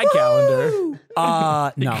 Mark in my calendar.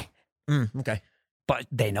 No. Okay. But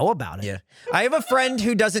they know about it. Yeah. I have a friend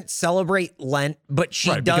who doesn't celebrate Lent, but she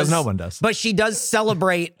does. Because no one does. But she does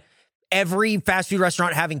celebrate every fast food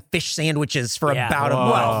restaurant having fish sandwiches for about a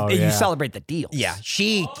month. Well, you celebrate the deals. Yeah,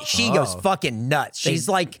 she goes fucking nuts. She's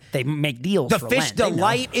like, they make deals. The for Fish Lent.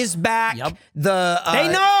 Delight is back. Yep. They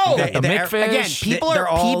know. The McFish. Again, people they're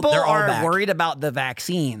all back. worried about the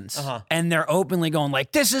vaccines, and they're openly going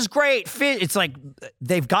like, "This is great." It's like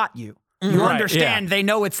they've got you. You understand? They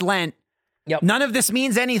know it's Lent. Yep. None of this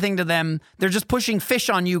means anything to them. They're just pushing fish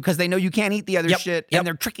on you because they know you can't eat the other shit, and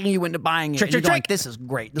they're tricking you into buying it. Trick. Like, this is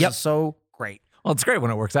great. This is so great. Well, it's great when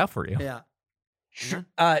it works out for you. Yeah.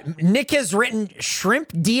 Nick has written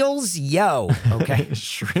shrimp deals, yo. Okay.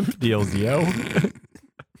 Shrimp deals, yo.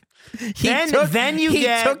 He took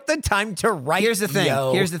the time to write. Here's the thing.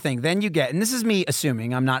 Yo. Here's the thing. Then you get, and this is me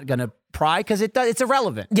assuming. I'm not gonna pry because it's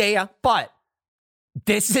irrelevant. Yeah. But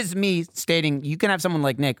this is me stating you can have someone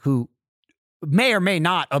like Nick who may or may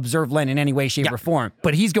not observe Lent in any way, shape, or form,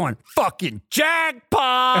 but he's going fucking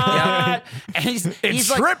jackpot, and he's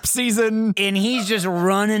It's like, shrimp season, and he's just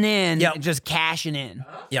running in, just cashing in.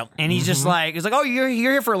 And he's just like, he's like, oh, you're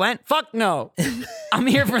here for Lent? Fuck no, I'm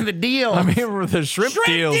here for the deal. I'm here for the shrimp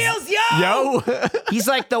deals, yo. He's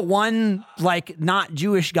like the one like not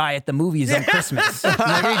Jewish guy at the movies on Christmas. Like,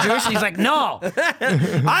 are you Jewish? And he's like, no,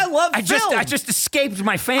 I love film. I just escaped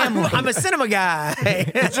my family. I'm a cinema guy.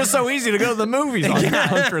 It's just so easy to go to the movies on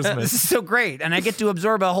Christmas. This is so great, and I get to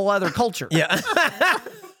absorb a whole other culture. Yeah. I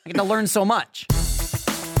get to learn so much.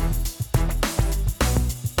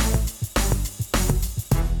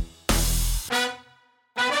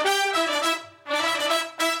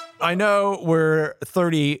 I know we're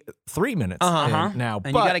 33 minutes in now, and but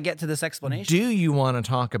you got to get to this explanation. Do you want to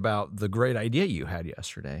talk about the great idea you had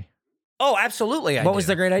yesterday? Oh, absolutely. What was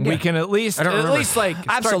the great idea? We can at least like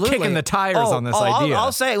start kicking the tires on this idea.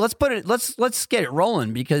 I'll say let's get it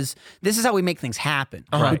rolling because this is how we make things happen.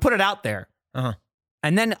 We put it out there,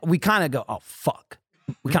 and then we kind of go, oh fuck.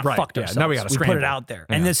 We kind of fucked ourselves. Now we got to scramble. Put it out there,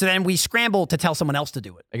 and then we scramble to tell someone else to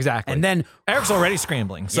do it. Exactly. And then Eric's already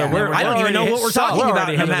scrambling, so I don't even know what we're talking about.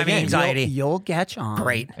 I'm having anxiety. You'll catch on.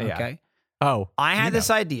 Great. Okay. Oh, I had this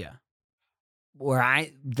idea where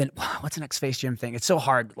what's the next Face Jam thing? It's so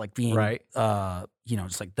hard, like being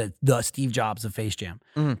just like the Steve Jobs of Face Jam,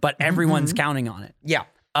 but everyone's counting on it. Yeah.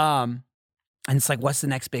 And it's like, what's the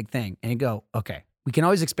next big thing? And you go, okay. We can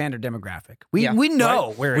always expand our demographic. We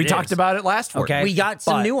know where it is. We talked about it last week. Okay, we got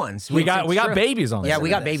some new ones. We got babies on this. Yeah,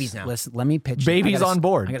 we got babies now. Listen, let me pitch. Babies on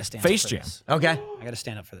board. I got to stand Face up for Jam. This. Okay. I got to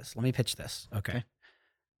stand up for this. Let me pitch this. Okay.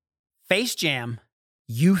 Face Jam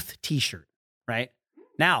Youth T-shirt. Right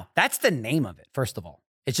now, that's the name of it. First of all,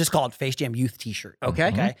 it's just called Face Jam Youth T-shirt. Okay.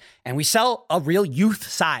 Okay. And we sell a real youth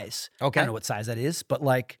size. Okay. I don't know what size that is, but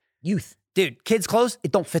like youth, dude, kids' clothes,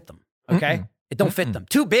 it don't fit them. Okay. It don't fit them.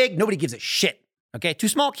 Too big, nobody gives a shit. Okay, too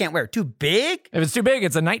small, can't wear. Too big? If it's too big,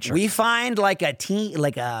 it's a night shirt. We find like a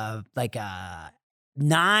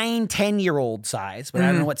 9, 10-year-old size, but I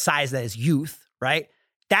don't know what size that is, youth, right?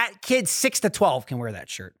 That kid 6 to 12 can wear that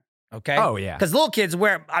shirt. Okay. Oh yeah. Because little kids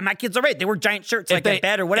wear. My kids are right. They wear giant shirts like a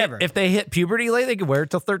bed or whatever. If they hit puberty late, they can wear it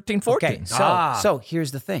till 13, 14. Okay. So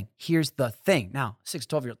here's the thing. Now 6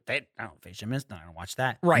 to 12-year-old. I don't Face Jam is. I don't watch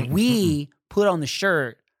that. Right. We put on the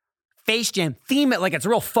shirt. Face Jam, theme it like it's a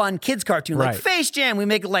real fun kids cartoon, like Face Jam. We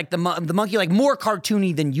make it like the monkey, like more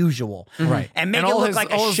cartoony than usual, right? And make it look like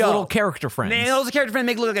a show. His little character friends, all those character friends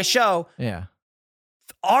make it look like a show. Yeah,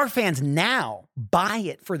 our fans now buy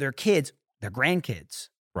it for their kids, their grandkids.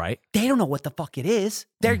 Right? They don't know what the fuck it is.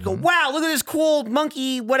 They go, wow, look at this cool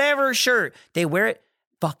monkey whatever shirt. They wear it.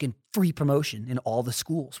 Fucking free promotion in all the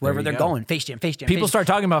schools wherever they're going. Face Jam. People start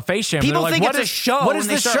talking about Face Jam. People like, think it's a show. What is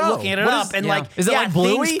this show? Looking it up and is it like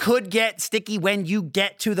Bluey? Things could get sticky when you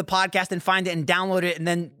get to the podcast and find it and download it and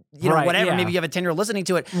then whatever. Yeah. Maybe you have a 10-year-old listening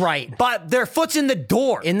to it. Right. But their foot's in the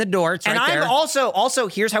door. In the door. It's right there. And also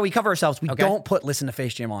here's how we cover ourselves. We don't put listen to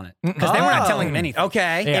Face Jam on it because then we're not telling them anything.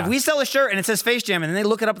 Okay. Yeah. If we sell a shirt and it says Face Jam and then they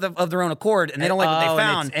look it up of their own accord and they don't like what they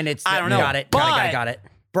found, and it's I don't know. Got it. But, got it.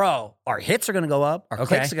 Bro, our hits are going to go up. Our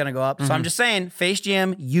clicks are going to go up. So I'm just saying, Face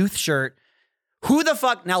Jam youth shirt. Who the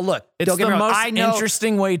fuck? Now look, it's the most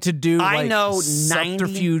interesting way to do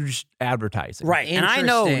subterfuge advertising. Right. And I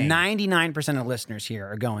know 99% of listeners here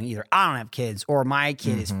are going either I don't have kids or my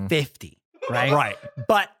kid is 50. Right? Right.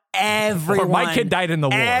 But everyone. Or my kid died in the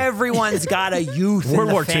war. Everyone's got a youth in World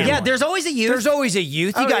the War family. II. Yeah, there's always a youth. There's always a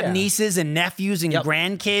youth. You got nieces and nephews and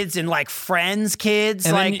grandkids and like friends' kids.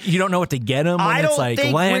 And like then you don't know what to get them when it's like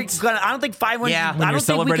Lent. I don't think 500. Yeah, when you're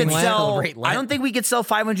celebrating Lent. I don't think we could sell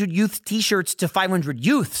 500 youth T-shirts to 500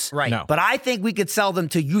 youths. Right. No. But I think we could sell them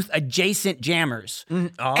to youth adjacent jammers.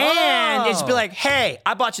 And it's be like, hey,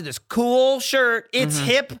 I bought you this cool shirt. It's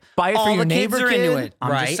hip. Buy it all for your the kids neighbor are into kid. it.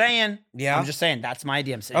 I'm just saying. Yeah. I'm just saying. That's my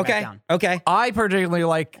idea. I'm sitting back down. Okay. I particularly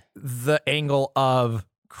like the angle of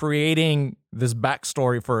creating this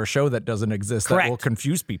backstory for a show that doesn't exist that will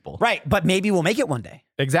confuse people. Right, but maybe we'll make it one day.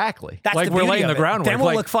 Exactly. That's like the we're beauty laying of the it. groundwork. Then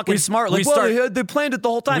we'll look fucking smart. Like, they planned it the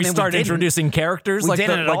whole time. We and start introducing characters. Like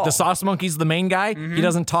the Sauce Monkey's the main guy. He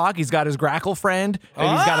doesn't talk. He's got his Grackle friend.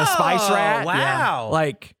 And he's got a Spice Rat. Wow. Yeah.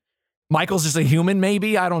 Like Michael's just a human,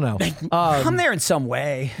 maybe. I don't know. I'm there in some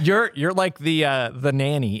way. You're like the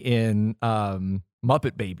nanny in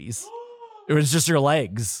Muppet Babies. It was just your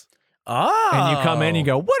legs. Oh. And you come in and you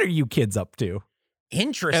go, what are you kids up to?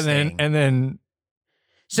 Interesting. And then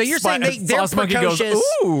so you're saying they're precocious. Goes,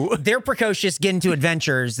 ooh. They're precocious, get into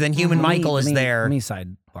adventures. Then human Michael is there. Let me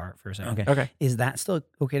sidebar for a second. Okay. Is that still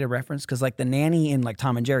okay to reference? Because like the nanny in like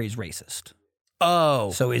Tom and Jerry is racist.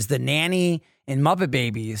 Oh. So is the nanny in Muppet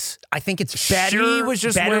Babies? I think it's better. She was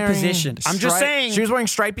just better positioned. I'm just saying. She was wearing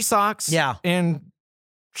stripy socks. Yeah. And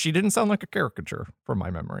she didn't sound like a caricature from my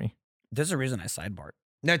memory. There's a reason I sidebar.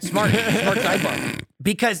 No, it's smart. Smart sidebar.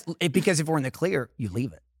 Because if we're in the clear, you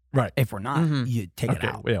leave it. Right. If we're not, you take it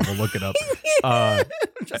out. Yeah, we'll look it up.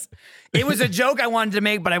 It was a joke I wanted to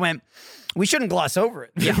make, but I went, we shouldn't gloss over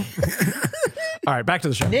it. Yeah. All right, back to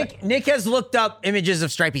the show. Nick has looked up images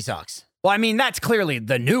of stripy socks. Well, I mean, that's clearly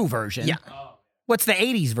the new version. Yeah. What's the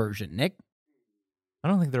 80s version, Nick? I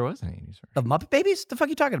don't think there was an 80s version. Of Muppet Babies? The fuck are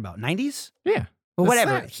you talking about? 90s? Yeah. Well,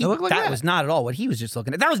 whatever. That was not at all what he was just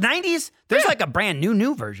looking at. That was 90s? There's like a brand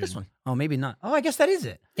new version. This one. Oh, maybe not. Oh, I guess that is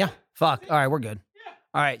it. Yeah. Fuck. All right, we're good.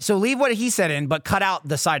 All right, so leave what he said in, but cut out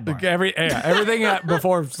the sidebar. Everything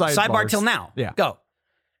before sidebar till now. Yeah. Go.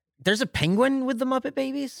 There's a penguin with the Muppet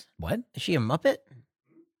Babies? What? Is she a Muppet?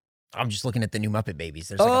 I'm just looking at the new Muppet Babies.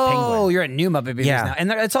 There's like a penguin. Oh, you're at new Muppet Babies now.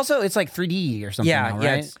 And it's like 3D or something now,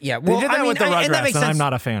 right? Well, they did that with the Rugrats, and I'm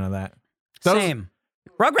not a fan of that. Same.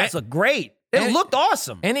 Rugrats look great. It looked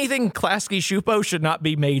awesome. Anything Klasky Shupo should not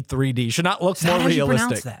be made 3D. Should not look more realistic. How do you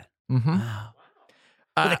pronounce that? Mm-hmm. Wow.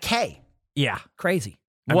 With a K. Yeah. Crazy.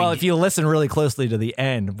 If you listen really closely to the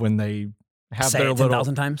end when they have their little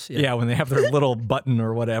 10,000 times. Yeah, when they have their little button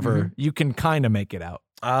or whatever, you can kind of make it out.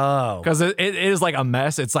 Oh. Because it is like a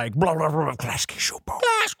mess. It's like blah, blah, blah, Klasky Shupo.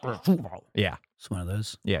 Yeah. It's one of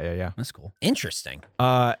those. Yeah. That's cool. Interesting.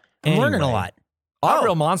 I'm learning a lot.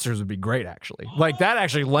 Real Monsters would be great, actually. Like, that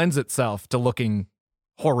actually lends itself to looking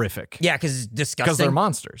horrific. Yeah, because it's disgusting. Because they're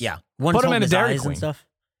monsters. Yeah. Put them in a Dairy Queen. And stuff.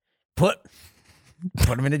 Put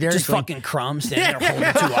them in a Dairy Just Queen. fucking Crumbs standing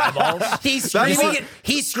there holding 2 eyeballs.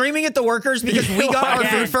 He's screaming at the workers because we got our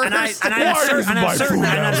food first. I'm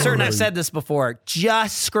certain I've said this before.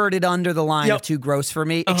 Just skirted under the line of too gross for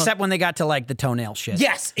me, except when they got to like the toenail shit.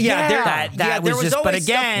 Yes. Yeah. That was just, but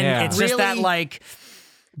again, it's just that like,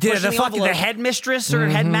 the headmistress or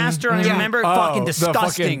headmaster, I remember, fucking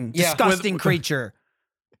disgusting creature.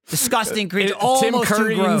 Disgusting creature. Almost Tim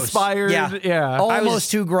Curry too gross. Inspired. Yeah. Almost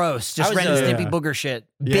too gross. Just Ren and Stimpy booger shit.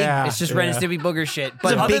 It's just Ren and Stimpy booger shit.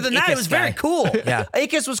 But other than that, it was very cool. Yeah.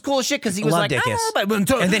 Ickis was cool as shit because he was like, and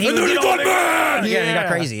then he got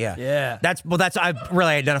crazy. Yeah. That's I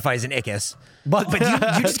really identify as an Ickis. But you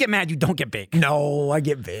just get mad. You don't get big. No, I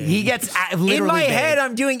get big. He gets literally in my big. head.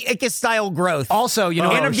 I'm doing Ickis style growth. Also, and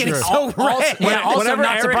I'm getting so red. Also,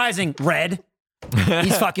 not surprising, red.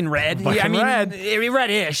 He's fucking red. Red.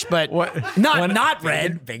 Reddish, but not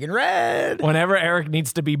red. Big and red. Whenever Eric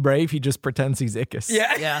needs to be brave, he just pretends he's Ickis.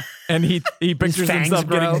 Yeah. And he pictures himself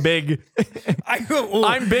getting big.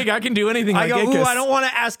 I'm big. I can do anything like Ickis. I don't want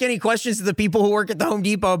to ask any questions to the people who work at the Home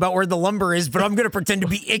Depot about where the lumber is, but I'm going to pretend to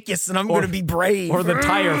be Ickis and I'm going to be brave. Or the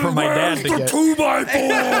tire for my dad to get.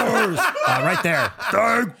 2x4s. Right there.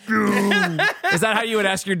 Thank you. Is that how you would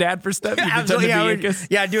ask your dad for stuff? You pretend to be Ickis?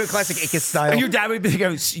 Yeah, do it classic Ickis style. Your dad would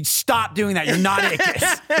go, stop doing that. You're not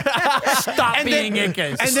Ickis. Stop being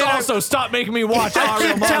Ickis. And then also stop making me watch Real I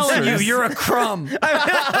keep Monsters. telling you, you're a crumb.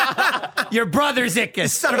 Your brother's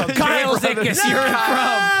Ickis. Son of a Kyle's Ickis. You're a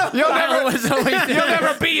crumb. You'll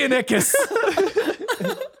never be an Ickis.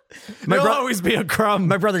 You'll always be a crumb.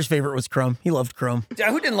 My brother's favorite was Crumb. He loved Crumb.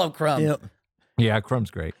 Who didn't love crumb? Yep. Yeah, Crumb's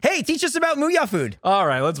great. Hey, teach us about Mooyah food. All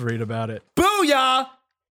right, let's read about it. Booyah!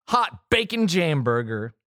 Hot bacon jam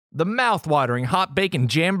burger. The mouth-watering hot bacon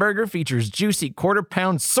jam burger features juicy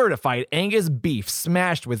quarter-pound certified Angus beef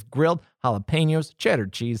smashed with grilled jalapenos, cheddar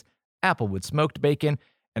cheese, applewood smoked bacon,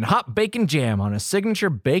 and hot bacon jam on a signature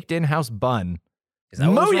baked in-house bun. Is that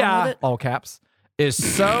what's wrong with it? All caps, is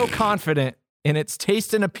so confident in its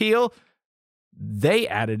taste and appeal, they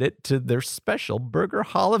added it to their special Burger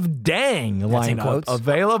Hall of Dang lineup.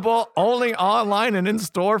 Available only online and in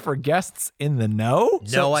store for guests in the know.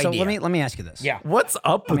 No idea. So let me ask you this. Yeah. What's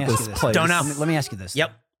up with this place? Don't know. Let me ask you this.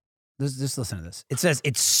 Yep. Just listen to this. It says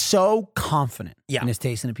it's so confident in its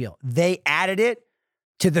taste and appeal. They added it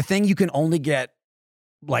to the thing you can only get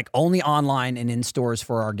only online and in stores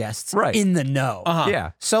for our guests in the know.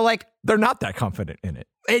 Yeah. So they're not that confident in it.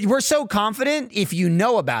 We're so confident if you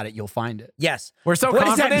know about it, you'll find it. Yes. We're so What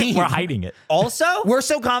does that confident mean? we're hiding it. Also, we're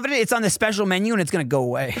so confident it's on the special menu and it's going to go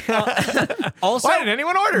away. Also, why didn't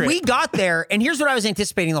anyone order it? We got there, and here's what I was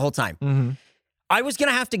anticipating the whole time. Mm-hmm. I was going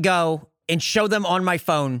to have to go and show them on my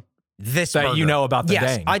phone this that burger. you know about the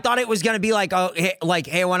Dang. I thought it was going to be like,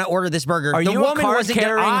 hey, I want to order this burger. Are the you woman a wasn't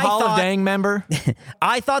card-carrying Hall of Dang member?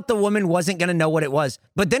 I thought the woman wasn't going to know what it was.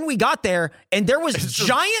 But then we got there, and there was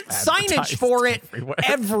giant signage for it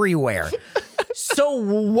everywhere. So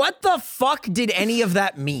what the fuck did any of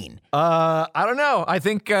that mean? I don't know. I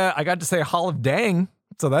think I got to say Hall of Dang.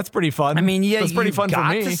 So that's pretty fun. I mean, yeah, that's pretty fun for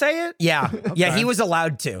me. To say it? Yeah. Yeah, he was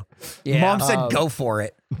allowed to. Yeah. Mom said go for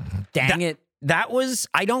it. Dang it. That was,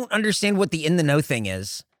 I don't understand what the in the know thing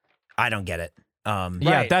is. I don't get it.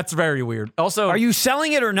 Yeah, that's very weird. Also, are you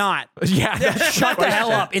selling it or not? Yeah, shut the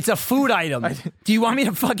hell up. It's a food item. Do you want me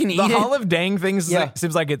to fucking eat it? The Hall of Dang things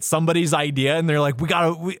seems like it's somebody's idea, and they're like,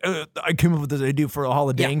 I came up with this idea for a Hall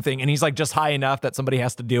of Dang thing, and he's like just high enough that somebody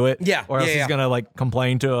has to do it. Yeah, or else he's gonna like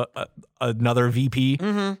complain to another VP.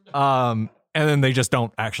 Mm-hmm. And then they just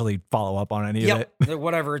don't actually follow up on any of it.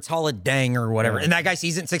 Whatever, it's Hall of Dang or whatever. And that guy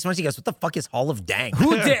sees it in 6 months. He goes, "What the fuck is Hall of Dang?"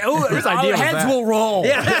 Whose idea? Heads will roll.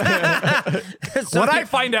 Yeah. When I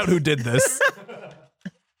find out who did this.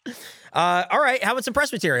 All right. How about some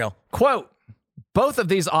press material? Quote, Both of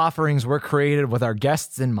these offerings were created with our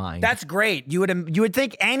guests in mind. That's great. You would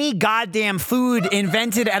think any goddamn food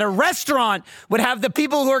invented at a restaurant would have the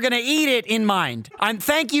people who are going to eat it in mind.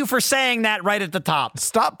 Thank you for saying that right at the top.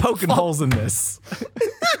 Stop poking holes in this.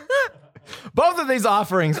 Both of these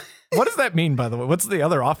offerings. What does that mean, by the way? What's the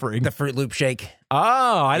other offering? The Fruit Loop shake.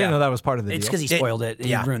 Oh, I didn't know that was part of the It's deal. because he spoiled it.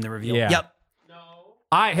 He ruined the reveal. Yeah. Yep.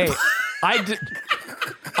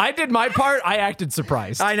 I did my part. I acted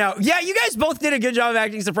surprised. I know. Yeah, you guys both did a good job of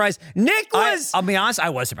acting surprised. Nick was. I'll be honest, I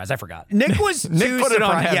was surprised. I forgot. Nick was Nick too put it on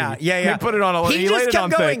surprised. heavy. Yeah. Nick put it on a. He laid just it kept on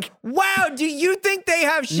going. thick. Wow, do you think they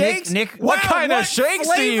have shakes? Nick, wow, what kind of shakes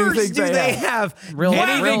do you think they have? Real,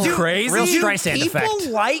 Anything real, crazy? Real Do Streisand people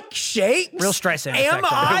effect. like shakes? Real Streisand Am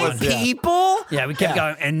effect. I people? Yeah, we kept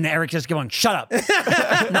going, and Eric just kept going, shut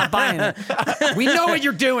up. Not buying it. We know what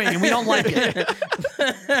you're doing, and we don't like it.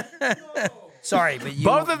 Sorry, but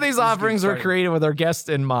both of these offerings were created with our guests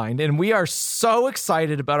in mind, and we are so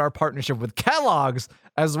excited about our partnership with Kellogg's,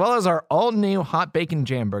 as well as our all-new hot bacon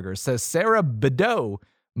jam burger, says Sarah Bedeau,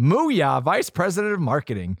 Mooyah, Vice President of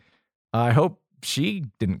Marketing. I hope she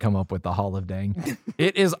didn't come up with the Hall of Dang.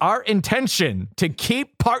 It is our intention to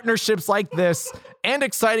keep partnerships like this and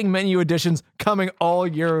exciting menu additions coming all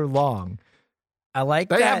year long. I like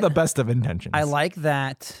They that. have the best of intentions. I like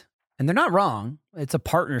that. And they're not wrong. It's a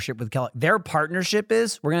partnership with Kellogg. Their partnership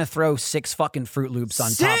is we're going to throw 6 fucking Fruit Loops on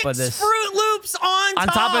top of this. 6 Fruit Loops on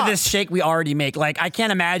top of this shake we already make. Like, I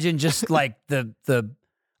can't imagine just like the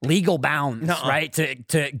legal bounds, right?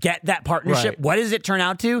 To get that partnership. Right. What does it turn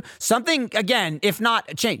out to? Something, again, if not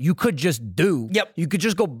a chain, you could just do. Yep. You could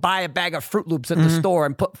just go buy a bag of Fruit Loops at the store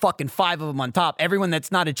and put fucking 5 of them on top. Everyone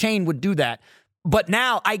that's not a chain would do that. But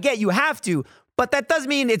now I get you have to. But that does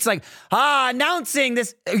mean it's like, announcing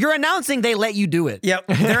this. You're announcing they let you do it. Yep.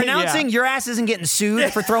 They're announcing your ass isn't getting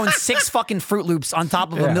sued for throwing 6 fucking Fruit Loops on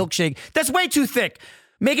top of a milkshake. That's way too thick.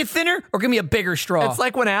 Make it thinner or give me a bigger straw. It's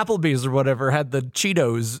like when Applebee's or whatever had the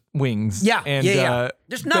Cheetos wings. Yeah, and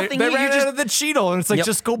There's nothing. They you ran just out of the Cheeto, and it's like,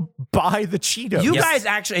 just go buy the Cheetos. You guys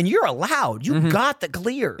actually, and you're allowed. You got the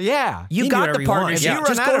clear. Yeah. You can do got whatever the you want. partnership. If you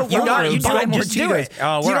Just run go out to of Fruit Walmart. You Loops, buy more just do Cheetos. it.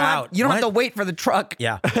 Oh, You we're don't out. You don't have What? to wait for the truck.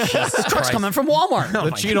 Yeah. The truck's coming from Walmart.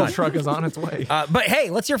 The Cheeto truck is on its way. But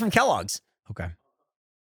hey, let's hear from Kellogg's. Okay.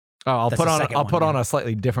 I'll That's put the on second I'll one, put on yeah. a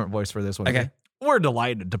slightly different voice for this one. Okay. We're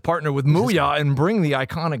delighted to partner with Mooyah and bring the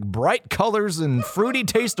iconic bright colors and fruity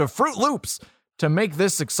taste of Fruit Loops to make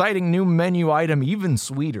this exciting new menu item even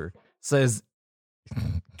sweeter. Says,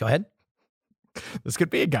 Go ahead. this could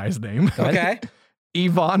be a guy's name. Okay.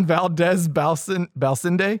 Yvonne Valdez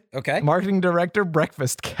Balsinde, Okay. marketing director,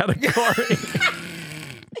 breakfast category.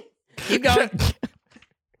 Keep going.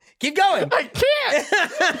 Keep going. I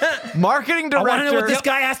can't. Marketing I director. want to know what this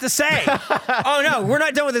guy has to say. Oh no, we're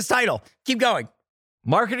not done with this title. Keep going.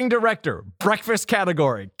 Marketing director, breakfast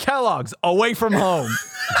category, Kellogg's, away from home.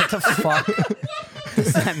 What the fuck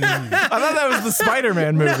does that mean? I thought that was the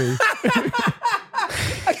Spider-Man movie.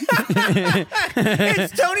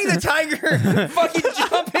 It's Tony the Tiger fucking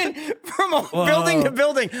jumping from building to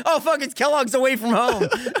building. Oh fuck, it's Kellogg's away from home.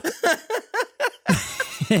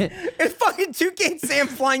 It's fucking Toucan Sam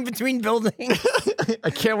flying between buildings. I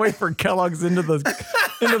can't wait for Kellogg's into the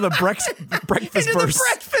breakfast Into verse. the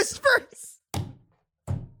breakfast verse.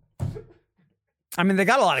 I mean, they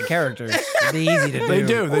got a lot of characters. It'd be easy to do. They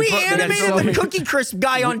do. We they animated the Cookie Crisp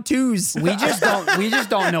guy on twos. We just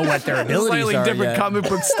don't know what their abilities Slightly are different yet. comic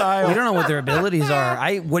book style. We don't know what their abilities are.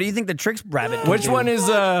 What do you think the Tricks Rabbit can Which do? one is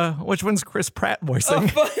which one's Chris Pratt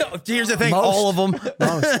voicing? Here's the thing, Most. all of them.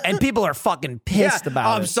 Most. And people are fucking pissed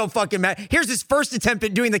about I'm it. so fucking mad. Here's his first attempt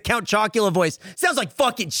at doing the Count Chocula voice. Sounds like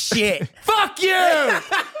fucking shit. Fuck you!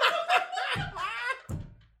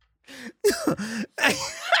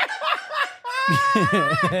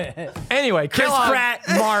 Anyway, Chris Pratt,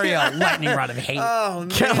 Mario, lightning rod of hate. Oh, man.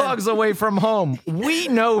 Kellogg's away from home. We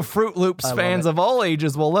know Fruit Loops fans of all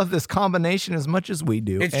ages will love this combination as much as we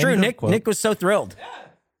do. It's End true. of Nick quote. was so thrilled.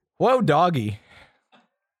 Whoa, doggy.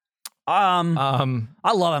 I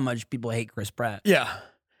love how much people hate Chris Pratt. Yeah.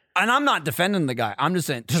 And I'm not defending the guy. I'm just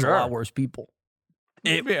saying there's a lot worse people.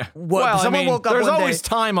 Yeah. someone woke up there's one day- always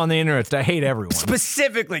time on the internet to hate everyone.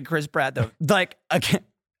 Specifically Chris Pratt, though. Like, again,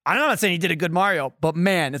 I'm not saying he did a good Mario, but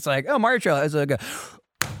man, it's like, oh, Mario trailer is like,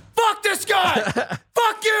 fuck this guy!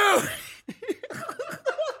 Fuck you!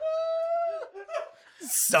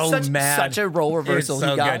 Mad. Such a role reversal It's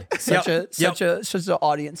so he got. good. Such an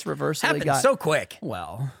audience reversal he Happened got. so quick.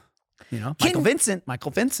 Well, Michael Vincent.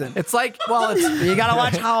 It's like, well, it's You gotta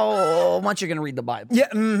watch how much you're gonna read the Bible. Yeah.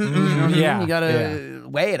 You know what I mean? Yeah, You gotta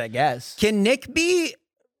weigh it, I guess. Can Nick be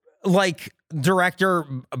like director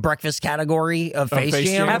breakfast category of Face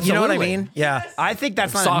Jam. Absolutely. You know what I mean? Yeah. I think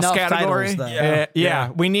that's not Sauce enough category. titles, Yeah.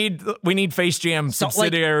 We need Face Jam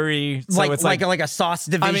subsidiary. So it's like a sauce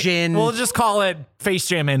division. We'll just call it Face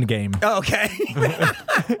Jam Endgame. Oh, okay.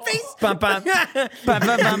 Face. Bum, bum. Bum, bum,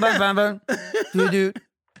 bum, bum, bum, bum. Doo-doo.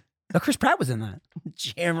 Oh, Chris Pratt was in that.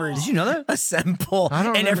 Jammers. Did you know that? Assemble. I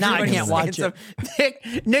don't and remember. everybody I can't watch stands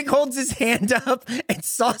up. Nick holds his hand up and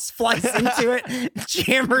sauce flies into it.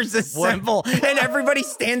 Jammers assemble. And everybody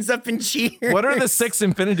stands up and cheers. What are the 6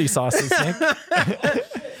 infinity sauces, Nick?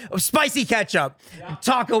 Spicy ketchup,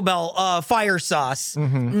 Taco Bell, fire sauce.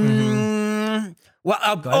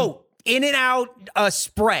 Well, In-N-Out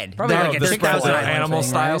spread. Probably like a the Chick-fil-A spread, thing, animal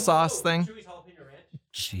style right? sauce thing.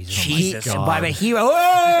 Jesus. By the hero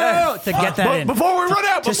to get that in. Before we run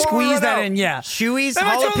out, To squeeze that in, yeah. Chewy's Am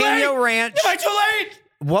I too jalapeno late? ranch. Am I too late?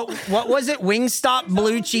 What was it? Wingstop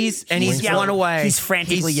blue cheese, and he's yelling. one away. He's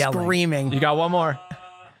frantically yelling. screaming. You got one more.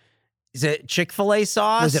 Is it Chick-fil-A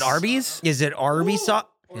sauce? Was it Arby's? Is it Arby's sauce?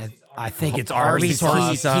 I think it's Arby's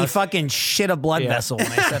Arby's. sauce. He fucking shit a blood vessel when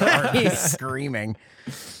I said Arby's. He's screaming.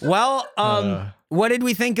 Well, what did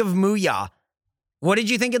we think of Mooyah? What did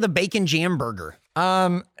you think of the bacon jam burger?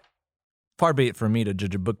 Far be it from me to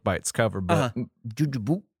judge a book by its cover, but Uh-huh.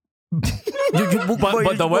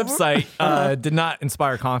 but the website did not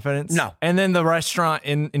inspire confidence. No. And then the restaurant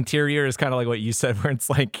interior is kind of like what you said, where it's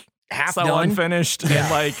like Half so done. unfinished and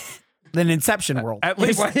like Then Inception World. at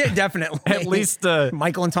least Definitely. at least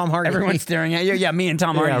Michael and Tom Hardy. Everyone's staring at you. Yeah, me and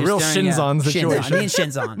Tom Hardy. Yeah, are real staring at- shins-on Shins situation. on. Me and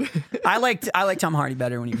shins on. I liked Tom Hardy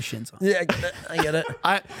better when he was shins on. Yeah, I get it.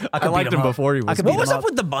 I could liked beat him him up. before he I was. could What beat was him up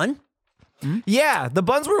with the bun? Yeah, the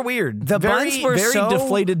buns were weird. The very, buns were very so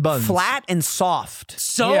deflated buns. flat and soft.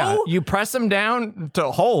 So, Yeah, you press them down to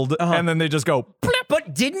hold, and then they just go.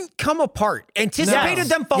 but didn't come apart. Anticipated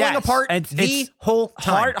them falling Yes. apart It's the whole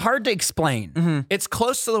time. hard to explain. It's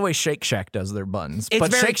close to the way Shake Shack does their buns, It's but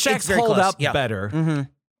very- Shake Shack's it's very hold close, up yeah. better.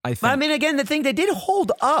 I think. But I mean, again, the thing they did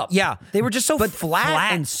hold up. Yeah. they were just so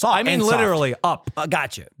flat and soft. I mean, and soft. literally up.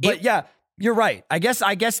 Gotcha. But yeah, you're right. I guess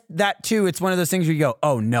that too. It's one of those things where you go,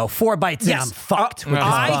 "Oh no, 4 bites in, I'm fucked." With this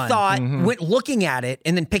I bun. thought, looking at it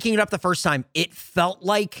and then picking it up the first time, it felt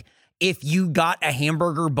like if you got a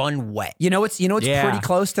hamburger bun wet. You know, it's Yeah. pretty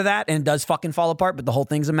close to that, and it does fucking fall apart. But the whole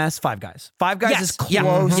thing's a mess. Five Guys. Five Guys Yes. is close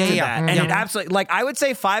Yeah. to Yeah. that, and it absolutely like I would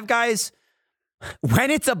say Five Guys. When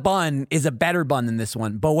it's a bun, is a better bun than this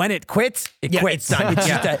one. But when it quits, it quits. it's done. It's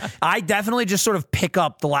just I definitely just sort of pick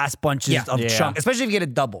up the last bunches of Yeah. chunk, especially if you get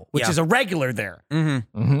a double, which Yeah. is a regular there.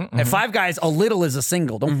 And Five Guys, a little is a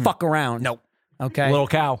single. Don't fuck around. Nope. Okay. Little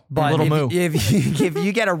cow, But little moo. if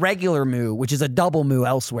you get a regular moo, which is a double moo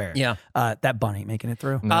elsewhere, Yeah. that bun ain't making it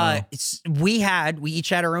through. We each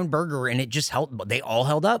had our own burger and it just held. They all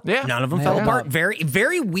held up. Yeah. None of them They fell held apart. up. Very,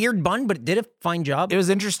 very weird bun, but it did a fine job. It was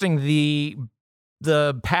interesting.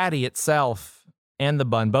 The patty itself and the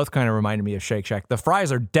bun both kind of reminded me of Shake Shack. The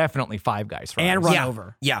fries are definitely Five Guys fries. And run yeah.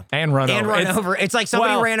 over. Yeah. And run over. Run It's- over. It's like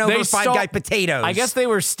somebody well, ran over they Five stole- Guy potatoes. I guess they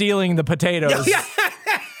were stealing the potatoes.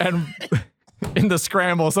 And in the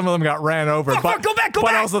scramble, some of them got ran over. But go back, but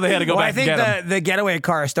back. also they had to go Well, back I think and get them. the getaway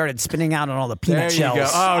car started spinning out on all the There peanut you shells. go.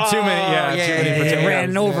 Oh, too many. Yeah, too many It potatoes.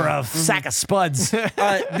 ran over a sack of spuds.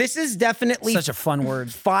 This is definitely Such a fun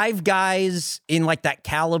word. Five Guys in like that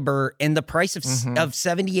caliber and the price of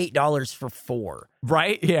 $78 for 4.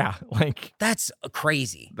 Right? Yeah. Like, That's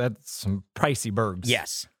crazy. that's some pricey burgers.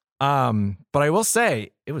 Yes. But I will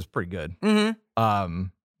say it was pretty good.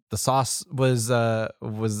 The sauce was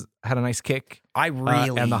had a nice kick. I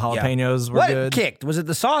really and the jalapenos were What good. kicked? Was it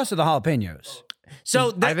the sauce or the jalapenos?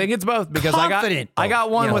 So I think it's both because Confident, I got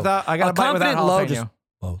though, one you know, without I got a a bite without confident low jalapeno. just-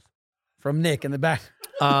 Both. From Nick in the back.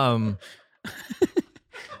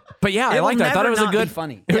 But yeah, I It'll liked it. I thought never it was a not be good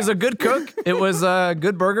funny. It was a good cook. It was a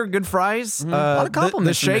good burger, good fries. A lot of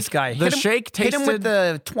compliments the from shake this guy. The shake tasted. Hit him with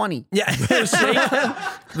the 20. yeah.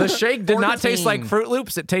 The shake did not taste 14. like Fruit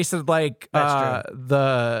Loops. It tasted like That's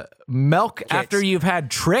the milk after you've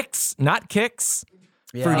had tricks, not kicks.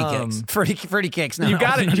 Fruity kicks. Fruity kicks. No, You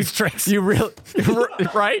got it. It's tricks. You really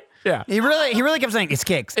right? Yeah. He really kept saying it's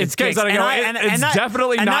kicks. It's kicks. I go, it's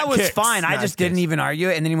definitely and not that was kicks. fine. I No, just it's didn't kicks. even argue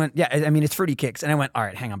it. And then he went, yeah, I mean, it's fruity kicks. And I went, all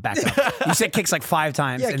right, hang on, back up. You said kicks like 5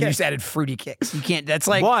 times, and you kicks. just added fruity kicks. You can't. That's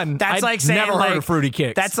like One, That's I'd like saying never heard like, of fruity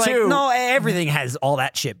kicks. That's like Two, no, everything has all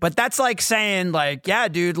that shit. But that's like saying like, yeah,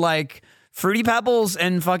 dude, like. Fruity Pebbles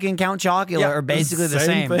and fucking Count Chocula are basically the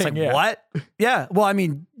same same. It's thing, like, yeah. what? Yeah. Well, I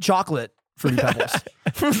mean, chocolate Fruity Pebbles.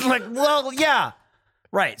 Like, well, yeah.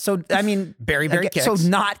 Right. So, I mean, Berry Kicks. So,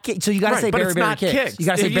 not Kicks. So, you got to right, say but Berry it's Berry not Kicks. kicks. You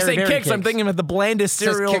got to say if you Berry say Berry kicks, I'm thinking of the blandest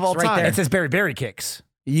says cereal of kicks all right time. there. It says Berry Berry Kicks.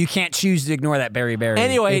 You can't choose to ignore that berry.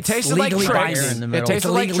 Anyway, It's it tasted like legally Trix. binding. It tasted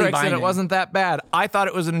like legally Trix, and it binding. wasn't that bad. I thought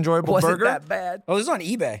it was an enjoyable Wasn't burger. that bad. Oh, this is on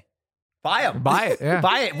eBay. Buy them. Buy it. Yeah.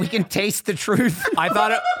 Buy it. We can taste the truth. I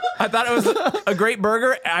thought it was a great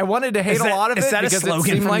burger. I wanted to hate a lot of it Is that a because it slogan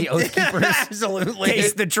seemed from like the Oath Keepers? Absolutely.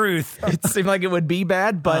 Taste the truth. it seemed like it would be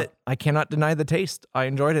bad, but I cannot deny the taste. I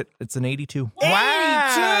enjoyed it. It's an 82.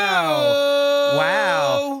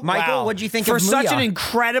 Wow. Michael, what'd you think For of such Mooyah? an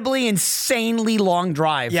incredibly, insanely long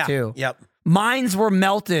drive, too. Yep. Minds were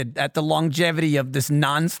melted at the longevity of this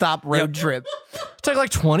nonstop road trip. It took like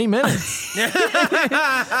 20 minutes.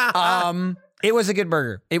 It was a good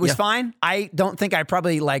burger. It was fine. I don't think I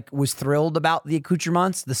probably was thrilled about the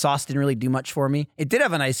accoutrements. The sauce didn't really do much for me. It did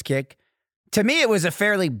have a nice kick. To me, it was a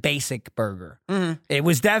fairly basic burger. Mm-hmm. It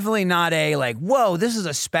was definitely not a whoa, this is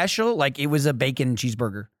a special. Like it was a bacon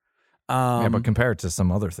cheeseburger. Yeah, but compared to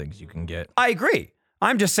some other things you can get. I agree.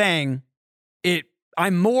 I'm just saying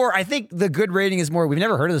I think the good rating is more, we've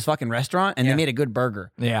never heard of this fucking restaurant and they made a good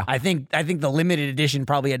burger. Yeah. I think the limited edition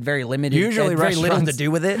probably had very limited, Usually very little to restaurants- do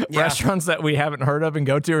with it. Restaurants that we haven't heard of and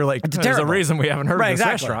go to are like, there's a terrible. reason we haven't heard of this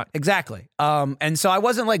exactly. restaurant. Exactly. And so I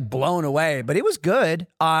wasn't blown away, but it was good.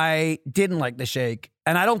 I didn't like the shake.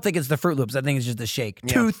 And I don't think it's the Fruit Loops. I think it's just the shake.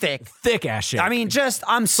 Yeah. Too thick. Thick ass shake. I mean,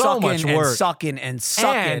 I'm So sucking much and work. sucking and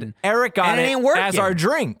sucking. And Eric got and it it ain't working. as our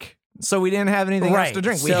drink. So we didn't have anything else to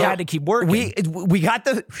drink. We So had to keep working. We got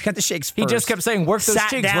the shakes first. He just kept saying, work those Sat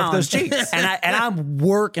cheeks, down, work those cheeks. and I'm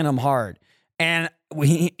working them hard. And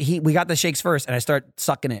we got the shakes first, and I start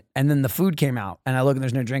sucking it, and then the food came out, and I look and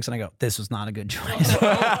there's no drinks, and I go, "This was not a good choice."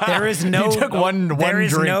 There is no You took one there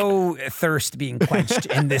is drink. no thirst being quenched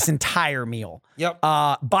in this entire meal. Yep.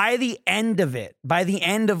 By the end of I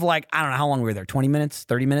don't know how long we were there, 20 minutes,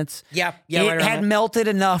 30 minutes. Yeah. It right around had there. melted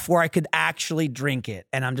enough where I could actually drink it,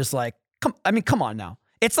 and I'm just like, come on now.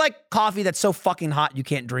 It's like coffee that's so fucking hot you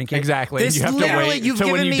can't drink it. Exactly. This You have to literally, wait you've till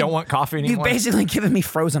when given you don't want coffee anymore. You've basically given me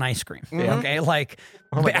frozen ice cream. Okay,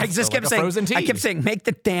 I just kept saying, frozen tea. I kept saying, make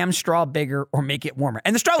the damn straw bigger or make it warmer.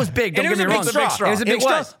 And the straw was big. Don't it get was me a wrong. big straw. It was a big It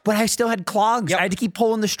straw. was. But I still had clogs. Yep. I had to keep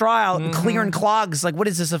pulling the straw out and clearing clogs. What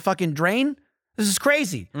is this, a fucking drain? This is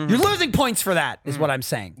crazy. You're losing points for that, is what I'm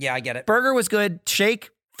saying. Yeah, I get it. Burger was good.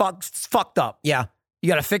 Shake, fucked up. Yeah. You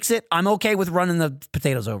got to fix it. I'm okay with running the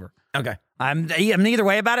potatoes over. Okay. I'm neither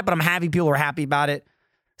way about it, but I'm happy people are happy about it.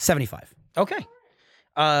 75. Okay.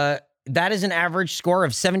 That is an average score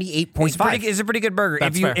of 78.5. It's a pretty good burger.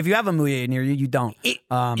 That's fair. If you have a Mooyah near you, you don't. Maybe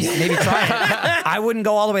try it. I wouldn't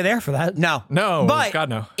go all the way there for that. No. No, But God,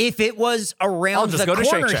 no. if it was I'll around just the go to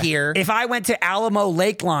Shake corner Shack. here, If I went to Alamo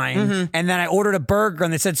Lakeline and then I ordered a burger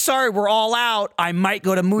and they said, "Sorry, we're all out," I might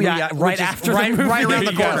go to Mooyah yeah, right which is after right, the movie. right around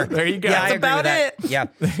the There you go. corner. There you go. Yeah, That's I agree about with that. it. Yeah.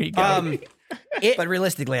 There you go. But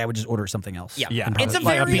realistically, I would just order something else. Yeah. Yeah. And It's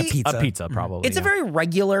probably- a very- pizza. A pizza, probably. It's a very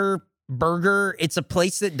regular burger. It's a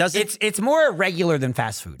place that doesn't. It's more regular than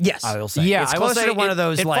fast food. Yes. I will say. Yeah, it's I will closer say to one of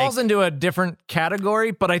those It falls into a different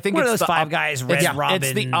category, but I think one of it's those the Five Guys, Red Robin.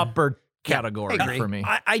 It's the upper category I agree. for me.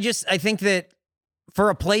 I think that for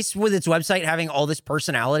a place with its website having all this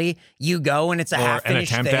personality, you go and it's a Or half an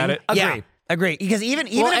finished attempt thing. at it. Yeah. Agree. Because even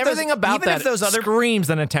Well, if everything those, about even that if those other screams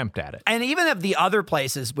an attempt at it. And even if the other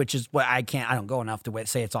places, which is what I don't go enough to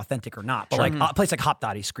say it's authentic or not, but a place like Hop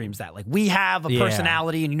Dottie screams that. We have a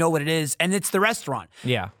personality and you know what it is, and it's the restaurant.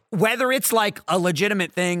 Yeah. Whether it's a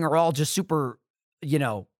legitimate thing or all just super,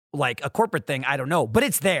 a corporate thing, I don't know. But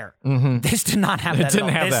it's there. This did not have that. didn't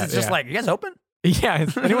at all. have this that, is just yeah. you guys open? Yeah.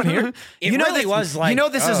 Is anyone here? It really was like,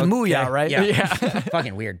 this is Mooyah, right? Yeah.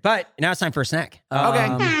 Fucking weird. But now it's time for a snack.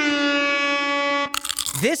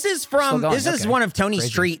 This is from, going, this is okay. one of Tony's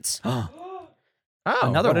Crazy. treats. Oh,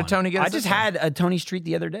 Another what one. did Tony get? I us just this one? had a Tony's treat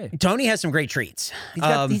the other day. Tony has some great treats.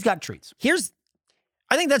 He's got treats.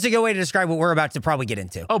 I think that's a good way to describe what we're about to probably get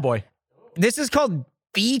into. Oh boy. This is called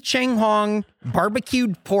Bee Cheng Hong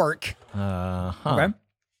barbecued pork. Okay.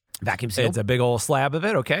 Vacuum sealed. It's a big old slab of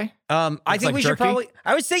it. Okay. I think like we should jerky? probably,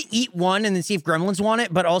 I would say eat one and then see if Gremlins want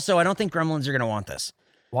it, but also I don't think Gremlins are going to want this.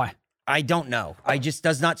 Why? I don't know. I just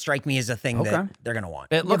does not strike me as a thing that Okay. they're going to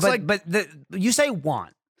want. It looks like but you say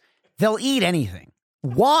want. They'll eat anything.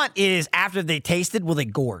 Want is after they tasted, will they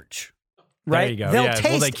gorge? Right? There you go. They'll Yeah,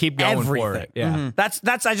 taste will they keep going everything. for it? Yeah.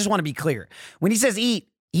 That's I just want to be clear. When he says eat,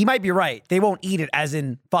 he might be right. They won't eat it as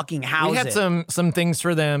in fucking house We had it. some things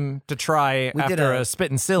for them to try We did after a spit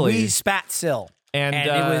and silly. We spat sill. And, it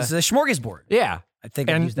was a smorgasbord. yeah. I think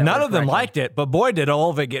I And used that none word of them correctly. liked it, but boy, did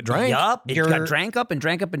all of it get drank. Yup. It You're- got drank up and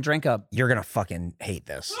drank up and drank up. You're going to fucking hate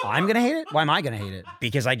this I'm going to hate it? Why am I going to hate it?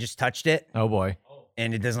 because I just touched it Oh boy.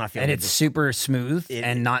 and it does not feel And good. it's super smooth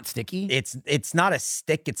and not sticky. It's not a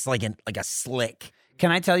stick. It's like a slick.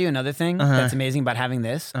 Can I tell you another thing that's amazing about having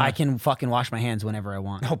this? I can fucking wash my hands whenever I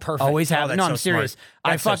want. Oh, perfect. Always have. Oh, No, I'm so serious. smart. I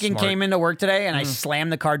That's so fucking smart. came into work today and I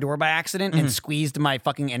slammed the car door by accident and squeezed my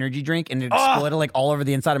fucking energy drink and it exploded like all over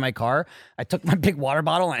the inside of my car. I took my big water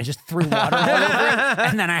bottle and I just threw water all over it.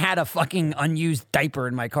 And then I had a fucking unused diaper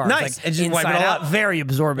in my car. Nice. Like, And just wipe it inside all out, out. very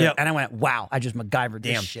absorbent. Yep. And I went, wow, I just MacGyvered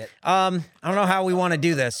this shit. I don't know how we want to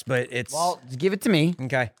do this, but it's Well, give it to me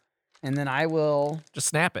okay. and then I will. Just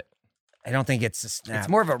snap it. I don't think it's a snap. It's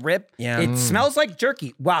more of a rip. Yeah. It smells like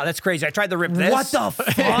jerky. Wow, that's crazy. I tried to rip this. What the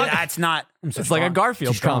fuck? That's not. I'm so It's like a strong.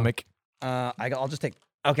 Garfield Too strong. comic. I'll just take.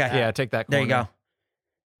 Okay. Yeah, take that. There you corner. go.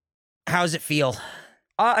 How does it feel?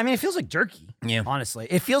 I mean, it feels like jerky. Yeah. Honestly,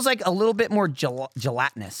 it feels like a little bit more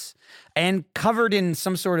gelatinous and covered in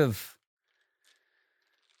some sort of.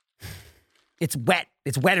 It's wet.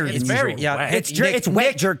 It's wetter than very usual. wet. It's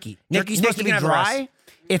wet jerky. Jerky's supposed to you be can have the rest. dry.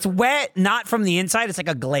 It's wet, not from the inside. It's like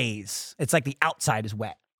a glaze. It's like the outside is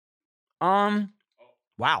wet.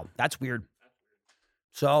 Wow, that's weird.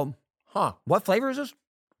 So, what flavor is this?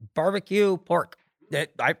 Barbecue pork.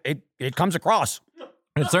 It comes across.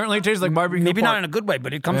 It certainly tastes like barbecue. Maybe pork. not in a good way,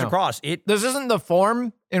 but it comes Yeah. across. This isn't the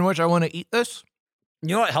form in which I want to eat this.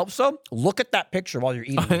 You know what helps though? Look at that picture while you're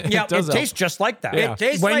eating. It Yeah, does it help. tastes just like that. Yeah. It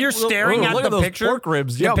tastes when like you're little- staring Ooh, at look the at those picture. pork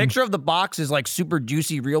ribs. The Yum. picture of the box is like super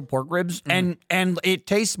juicy, real pork ribs, and it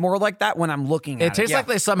tastes more like that when I'm looking at it. It tastes like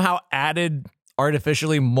they somehow added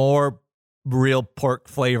artificially more real pork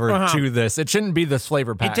flavor to this. It shouldn't be this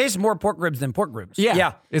flavor It pack. tastes more pork ribs than pork ribs.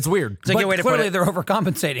 yeah. It's weird. It's a good way to put clearly it. they're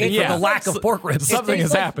overcompensating Yeah. for the lack of pork ribs. Something It has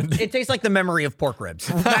tastes like- happened. It tastes like the memory of pork ribs.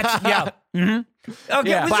 That's yeah. Okay,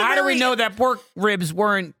 Yeah. but how do we know that pork ribs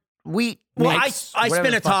weren't wheat? Well, mix, I whatever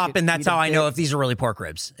spin the a fuck top, it- and that's you how I did? know if these are really pork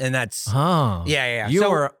ribs. And that's Yeah. You So-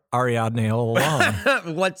 were Ariadne all along.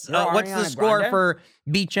 what's the Ariana score Grande? for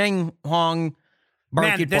Bi Cheng Hong Man,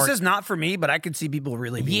 barbecued this pork? is not for me, but I could see people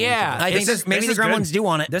really being Yeah. into I this. think maybe the is good. gremlins do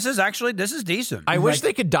want it. This is decent. I wish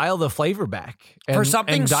they could dial the flavor back and, for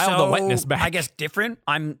something and dial so, the wetness back. I guess different.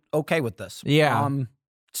 I'm okay with this. Yeah.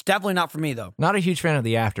 It's definitely not for me though. Not a huge fan of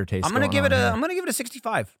the aftertaste. I'm gonna going give it on a. here. I'm gonna give it a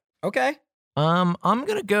 65. Okay. I'm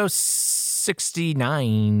gonna go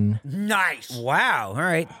 69. Nice. Wow. All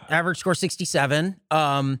right. Average score 67.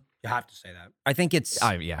 You have to say that. I think it's.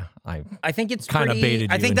 I think it's kinda pretty.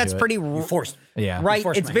 baited I you think that's into it. pretty You forced. yeah. right.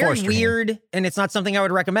 forced It's me. very Forced your hand. weird, and it's not something I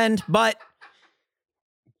would recommend, but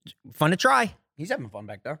fun to try. He's having fun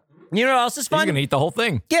back there. You know what else is He's fun? gonna eat the whole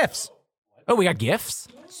thing. Gifts. Oh, we got gifts.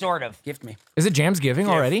 Sort of. Gift me. Is it Jam's giving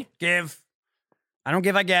already? Give. I don't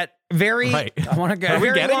give. I get. Very, Right. I want to get. we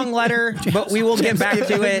very getting? long letter, but we will get back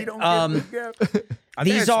to it.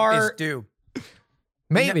 These are- due.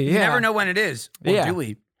 Maybe. You yeah. never know when it is. Or Yeah. do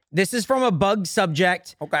we? This is from a bug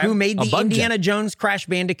subject who made A the bug Indiana Jones Crash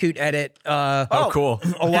Bandicoot edit. Oh, cool.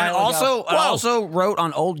 A while And ago. also wrote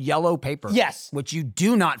on old yellow paper. Yes. Which you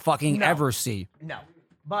do not fucking ever see. No,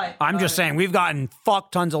 but I'm just saying, we've gotten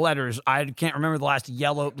fuck tons of letters. I can't remember the last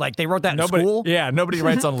yellow. Like they wrote that in school. Yeah, nobody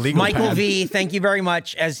writes on legal Michael pad. V, thank you very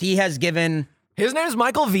much, as he has given. His name is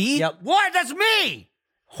Michael V. Yep. What? That's me.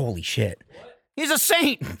 Holy shit. He's a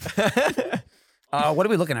saint. What are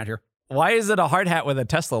we looking at here? Why is it a hard hat with a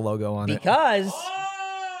Tesla logo on it? Because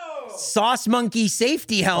Sauce Monkey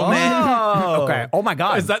safety helmet. Oh. Okay. Oh my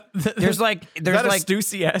god. Is that There's like is that a like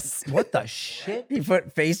Stussy S? what the shit? He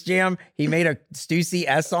put Face Jam. He made a Stussy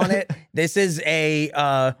S on it. This is a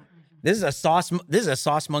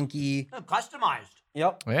Sauce Monkey. Customized.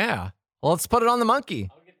 Yep. Yeah. Well, let's put it on the monkey.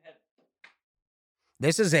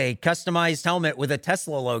 This is a customized helmet with a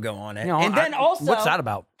Tesla logo on it. You know, and then also, what's that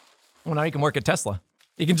about? Well, now you can work at Tesla.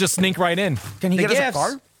 You can just sneak right in, Can he The get us a gifts.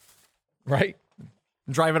 car? right?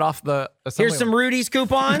 Drive it off the assembly Here's some line. Rudy's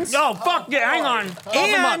coupons. No, fuck yeah, hang on. Cough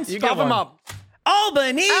him up. And- You You cough get him one. up.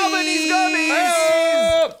 Albany's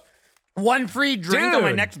Hey! One free drink on my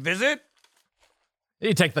Dude. next visit?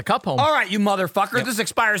 You take the cup home. All right, you motherfucker. This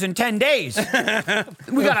expires in 10 days. We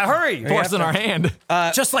gotta hurry. Force in our hand.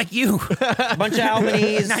 Just like you. A bunch of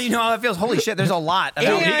Albany's. Now you know how it feels. Holy shit, there's a lot. And-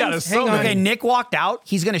 he got us so hang on. many. Okay, Nick walked out.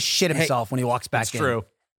 He's gonna shit himself when he walks back It's in. true.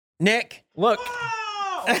 Nick, Look.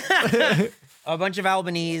 a bunch of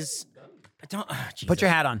Albany's. I don't. Jesus. Put your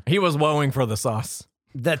hat on. He was woeing for the sauce.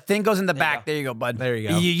 The thing goes in the back. There you go, bud. There you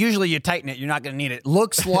go. Usually you tighten it. You're not gonna need it.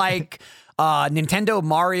 Looks like Nintendo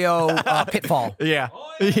Mario Pitfall. Yeah.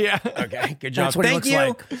 Yeah. Okay, good job. That's what it Thank looks you,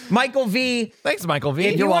 like. Michael V. Thanks, Michael V.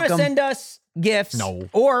 If you You're want to welcome. send us gifts No.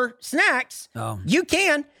 or snacks, Oh. you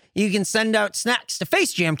can. You can send out snacks to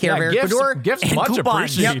Face Jam Care Bear gifts, Fedor. gifts and much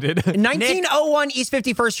coupons. appreciated. 1901 East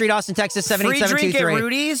 51st Street, Austin, Texas, Free drink at 78723.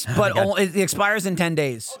 Rudy's, but it expires in 10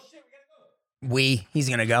 days. He's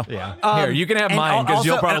going to go. Yeah. Here, you can have mine because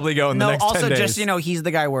you'll probably go in the next 10 days. Also, just, he's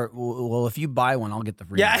the guy where, well, if you buy one, I'll get the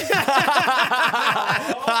free one.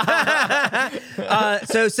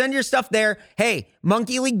 So send your stuff there. Hey,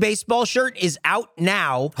 Monkey League Baseball shirt is out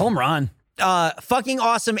now. Home run. Fucking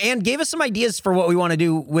awesome. And gave us some ideas for what we want to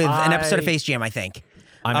do with an episode of Face Jam, I think.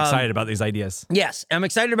 I'm excited about these ideas. Yes, I'm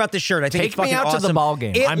excited about this shirt. I think it's fucking awesome. Take me out to the ball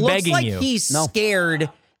game. I'm begging you. It looks like he's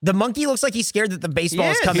scared. The monkey looks like he's scared that the baseball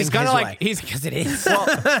is coming his way. Because it is. Well,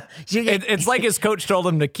 it's like his coach told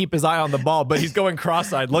him to keep his eye on the ball, but he's going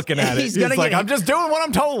cross-eyed looking at it. He's like, I'm just doing what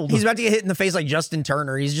I'm told. He's about to get hit in the face like Justin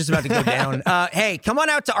Turner. He's just about to go down. Hey, come on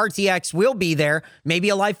out to RTX. We'll be there. Maybe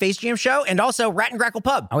a live Face Jam show, and also Rat and Grackle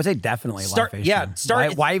Pub. I would say definitely a live Face Jam.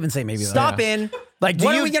 Why even say maybe? Stop in. Like,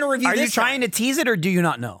 what are we going to review? Are you trying to tease it, or do you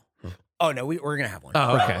not know? Oh, no, we're going to have one.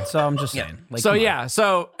 Oh, okay. So I'm just saying. Like,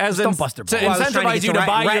 so, as don't bust their to balls. incentivize you to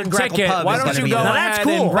buy your ticket, why don't you go ahead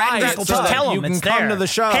and buy it so just tell them you can it's come there. to the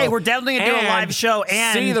show. Hey, we're definitely going to do a live show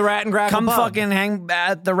and see the Rat and Grackle come Pub. fucking hang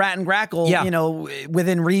at the Rat and Grackle,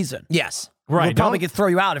 within reason. Yes. Right. We'll probably could throw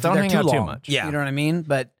you out if you're there too long. Too much. Yeah. You know what I mean?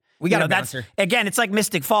 But we got a bouncer. Again, it's like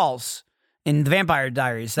Mystic Falls in the Vampire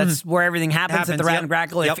Diaries. That's where everything happens at the Rat and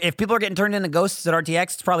Grackle. If people are getting turned into ghosts at RTX,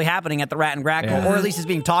 it's probably happening at the Rat and Grackle, or at least it's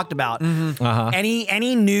being talked about.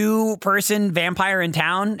 Any new person, vampire in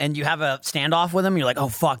town, and you have a standoff with him, you're like, oh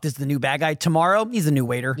fuck, this is the new bad guy. Tomorrow, he's the new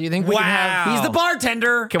waiter. Do you think we can have? He's the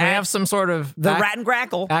bartender. Can we have some sort of the Rat and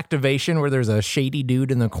Grackle activation where there's a shady dude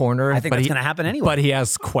in the corner? I think that's going to happen anyway. But he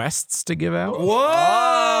has quests to give out.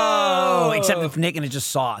 Whoa! Except if Nick and it's just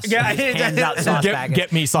sauce. Yeah, he hands out sauce packets.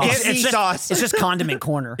 Get me sauce. Get me sauce. It's just condiment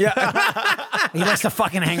corner. Yeah. He likes to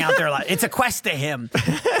fucking hang out there a lot. It's a quest to him.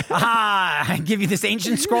 I give you this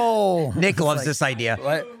ancient scroll. Nick loves this idea.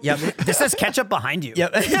 What? Yep. This says ketchup behind you.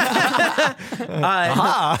 Yep. You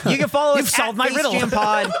can follow us solved my riddle.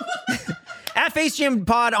 Pod. At Face Jam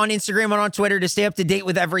Pod on Instagram and on Twitter to stay up to date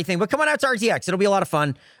with everything. But come on out to RTX. It'll be a lot of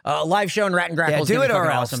fun. Live show and Rat and Grackle. Yeah, do it or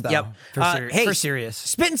else. Awesome. Yep. For serious.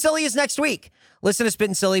 Spit and Silly is next week. Listen to Spit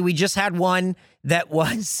and Silly. We just had one that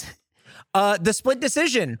was the split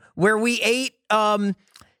decision where we ate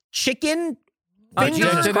chicken.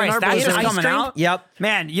 Jesus Christ, that's just coming out? Yep.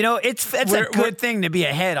 Man, it's a good thing to be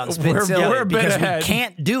ahead on Spit and Silly we're a bit because ahead. we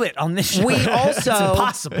can't do it on this show. We also, it's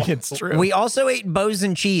impossible. It's true. We also ate Bows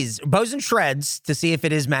and Shreds to see if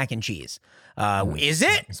it is mac and cheese. Is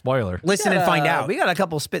it? Spoiler. Listen and find out. We got a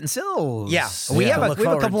couple Spit and Sills. Yeah. We have a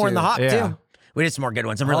couple more in the hop, Yeah. too. We did some more good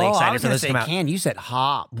ones. I'm really excited for this to come out. You said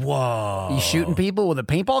hop. Whoa. You shooting people with a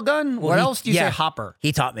paintball gun? What else do you say hopper?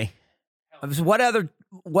 He taught me.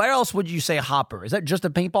 What else would you say hopper? Is that just a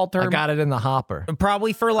paintball term? I got it in the hopper.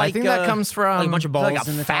 Probably for I think that comes from like a bunch of balls like a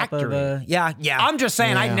in the factory. top of yeah. I'm just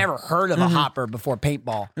saying I'd never heard of a hopper before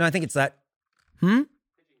paintball. No, I think it's that.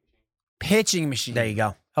 Pitching machine. There you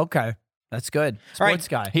go. Okay. That's good. Sports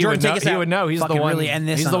guy. He would know. He's the one. Really end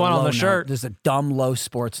this he's the one on the note. shirt. There's a dumb low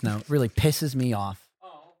sports note. Really pisses me off.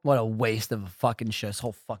 What a waste of a fucking show. This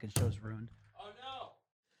whole fucking show's ruined. Oh no.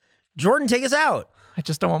 Jordan, take us out. I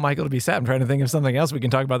just don't want Michael to be sad. I'm trying to think of something else we can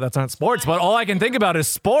talk about that's not sports, but all I can think about is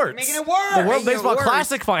sports. Making it work. The World Baseball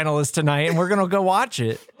Classic final is tonight, and we're going to go watch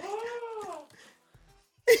it.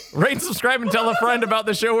 Rate and subscribe and tell a friend about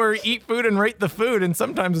the show where we eat food and rate the food and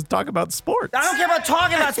sometimes talk about sports. I don't care about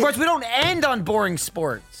talking about sports. We don't end on boring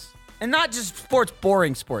sports. And not just sports,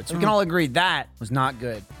 boring sports. We can all agree that was not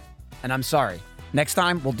good. And I'm sorry. Next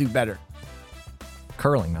time, we'll do better.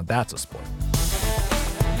 Curling, now that's a sport.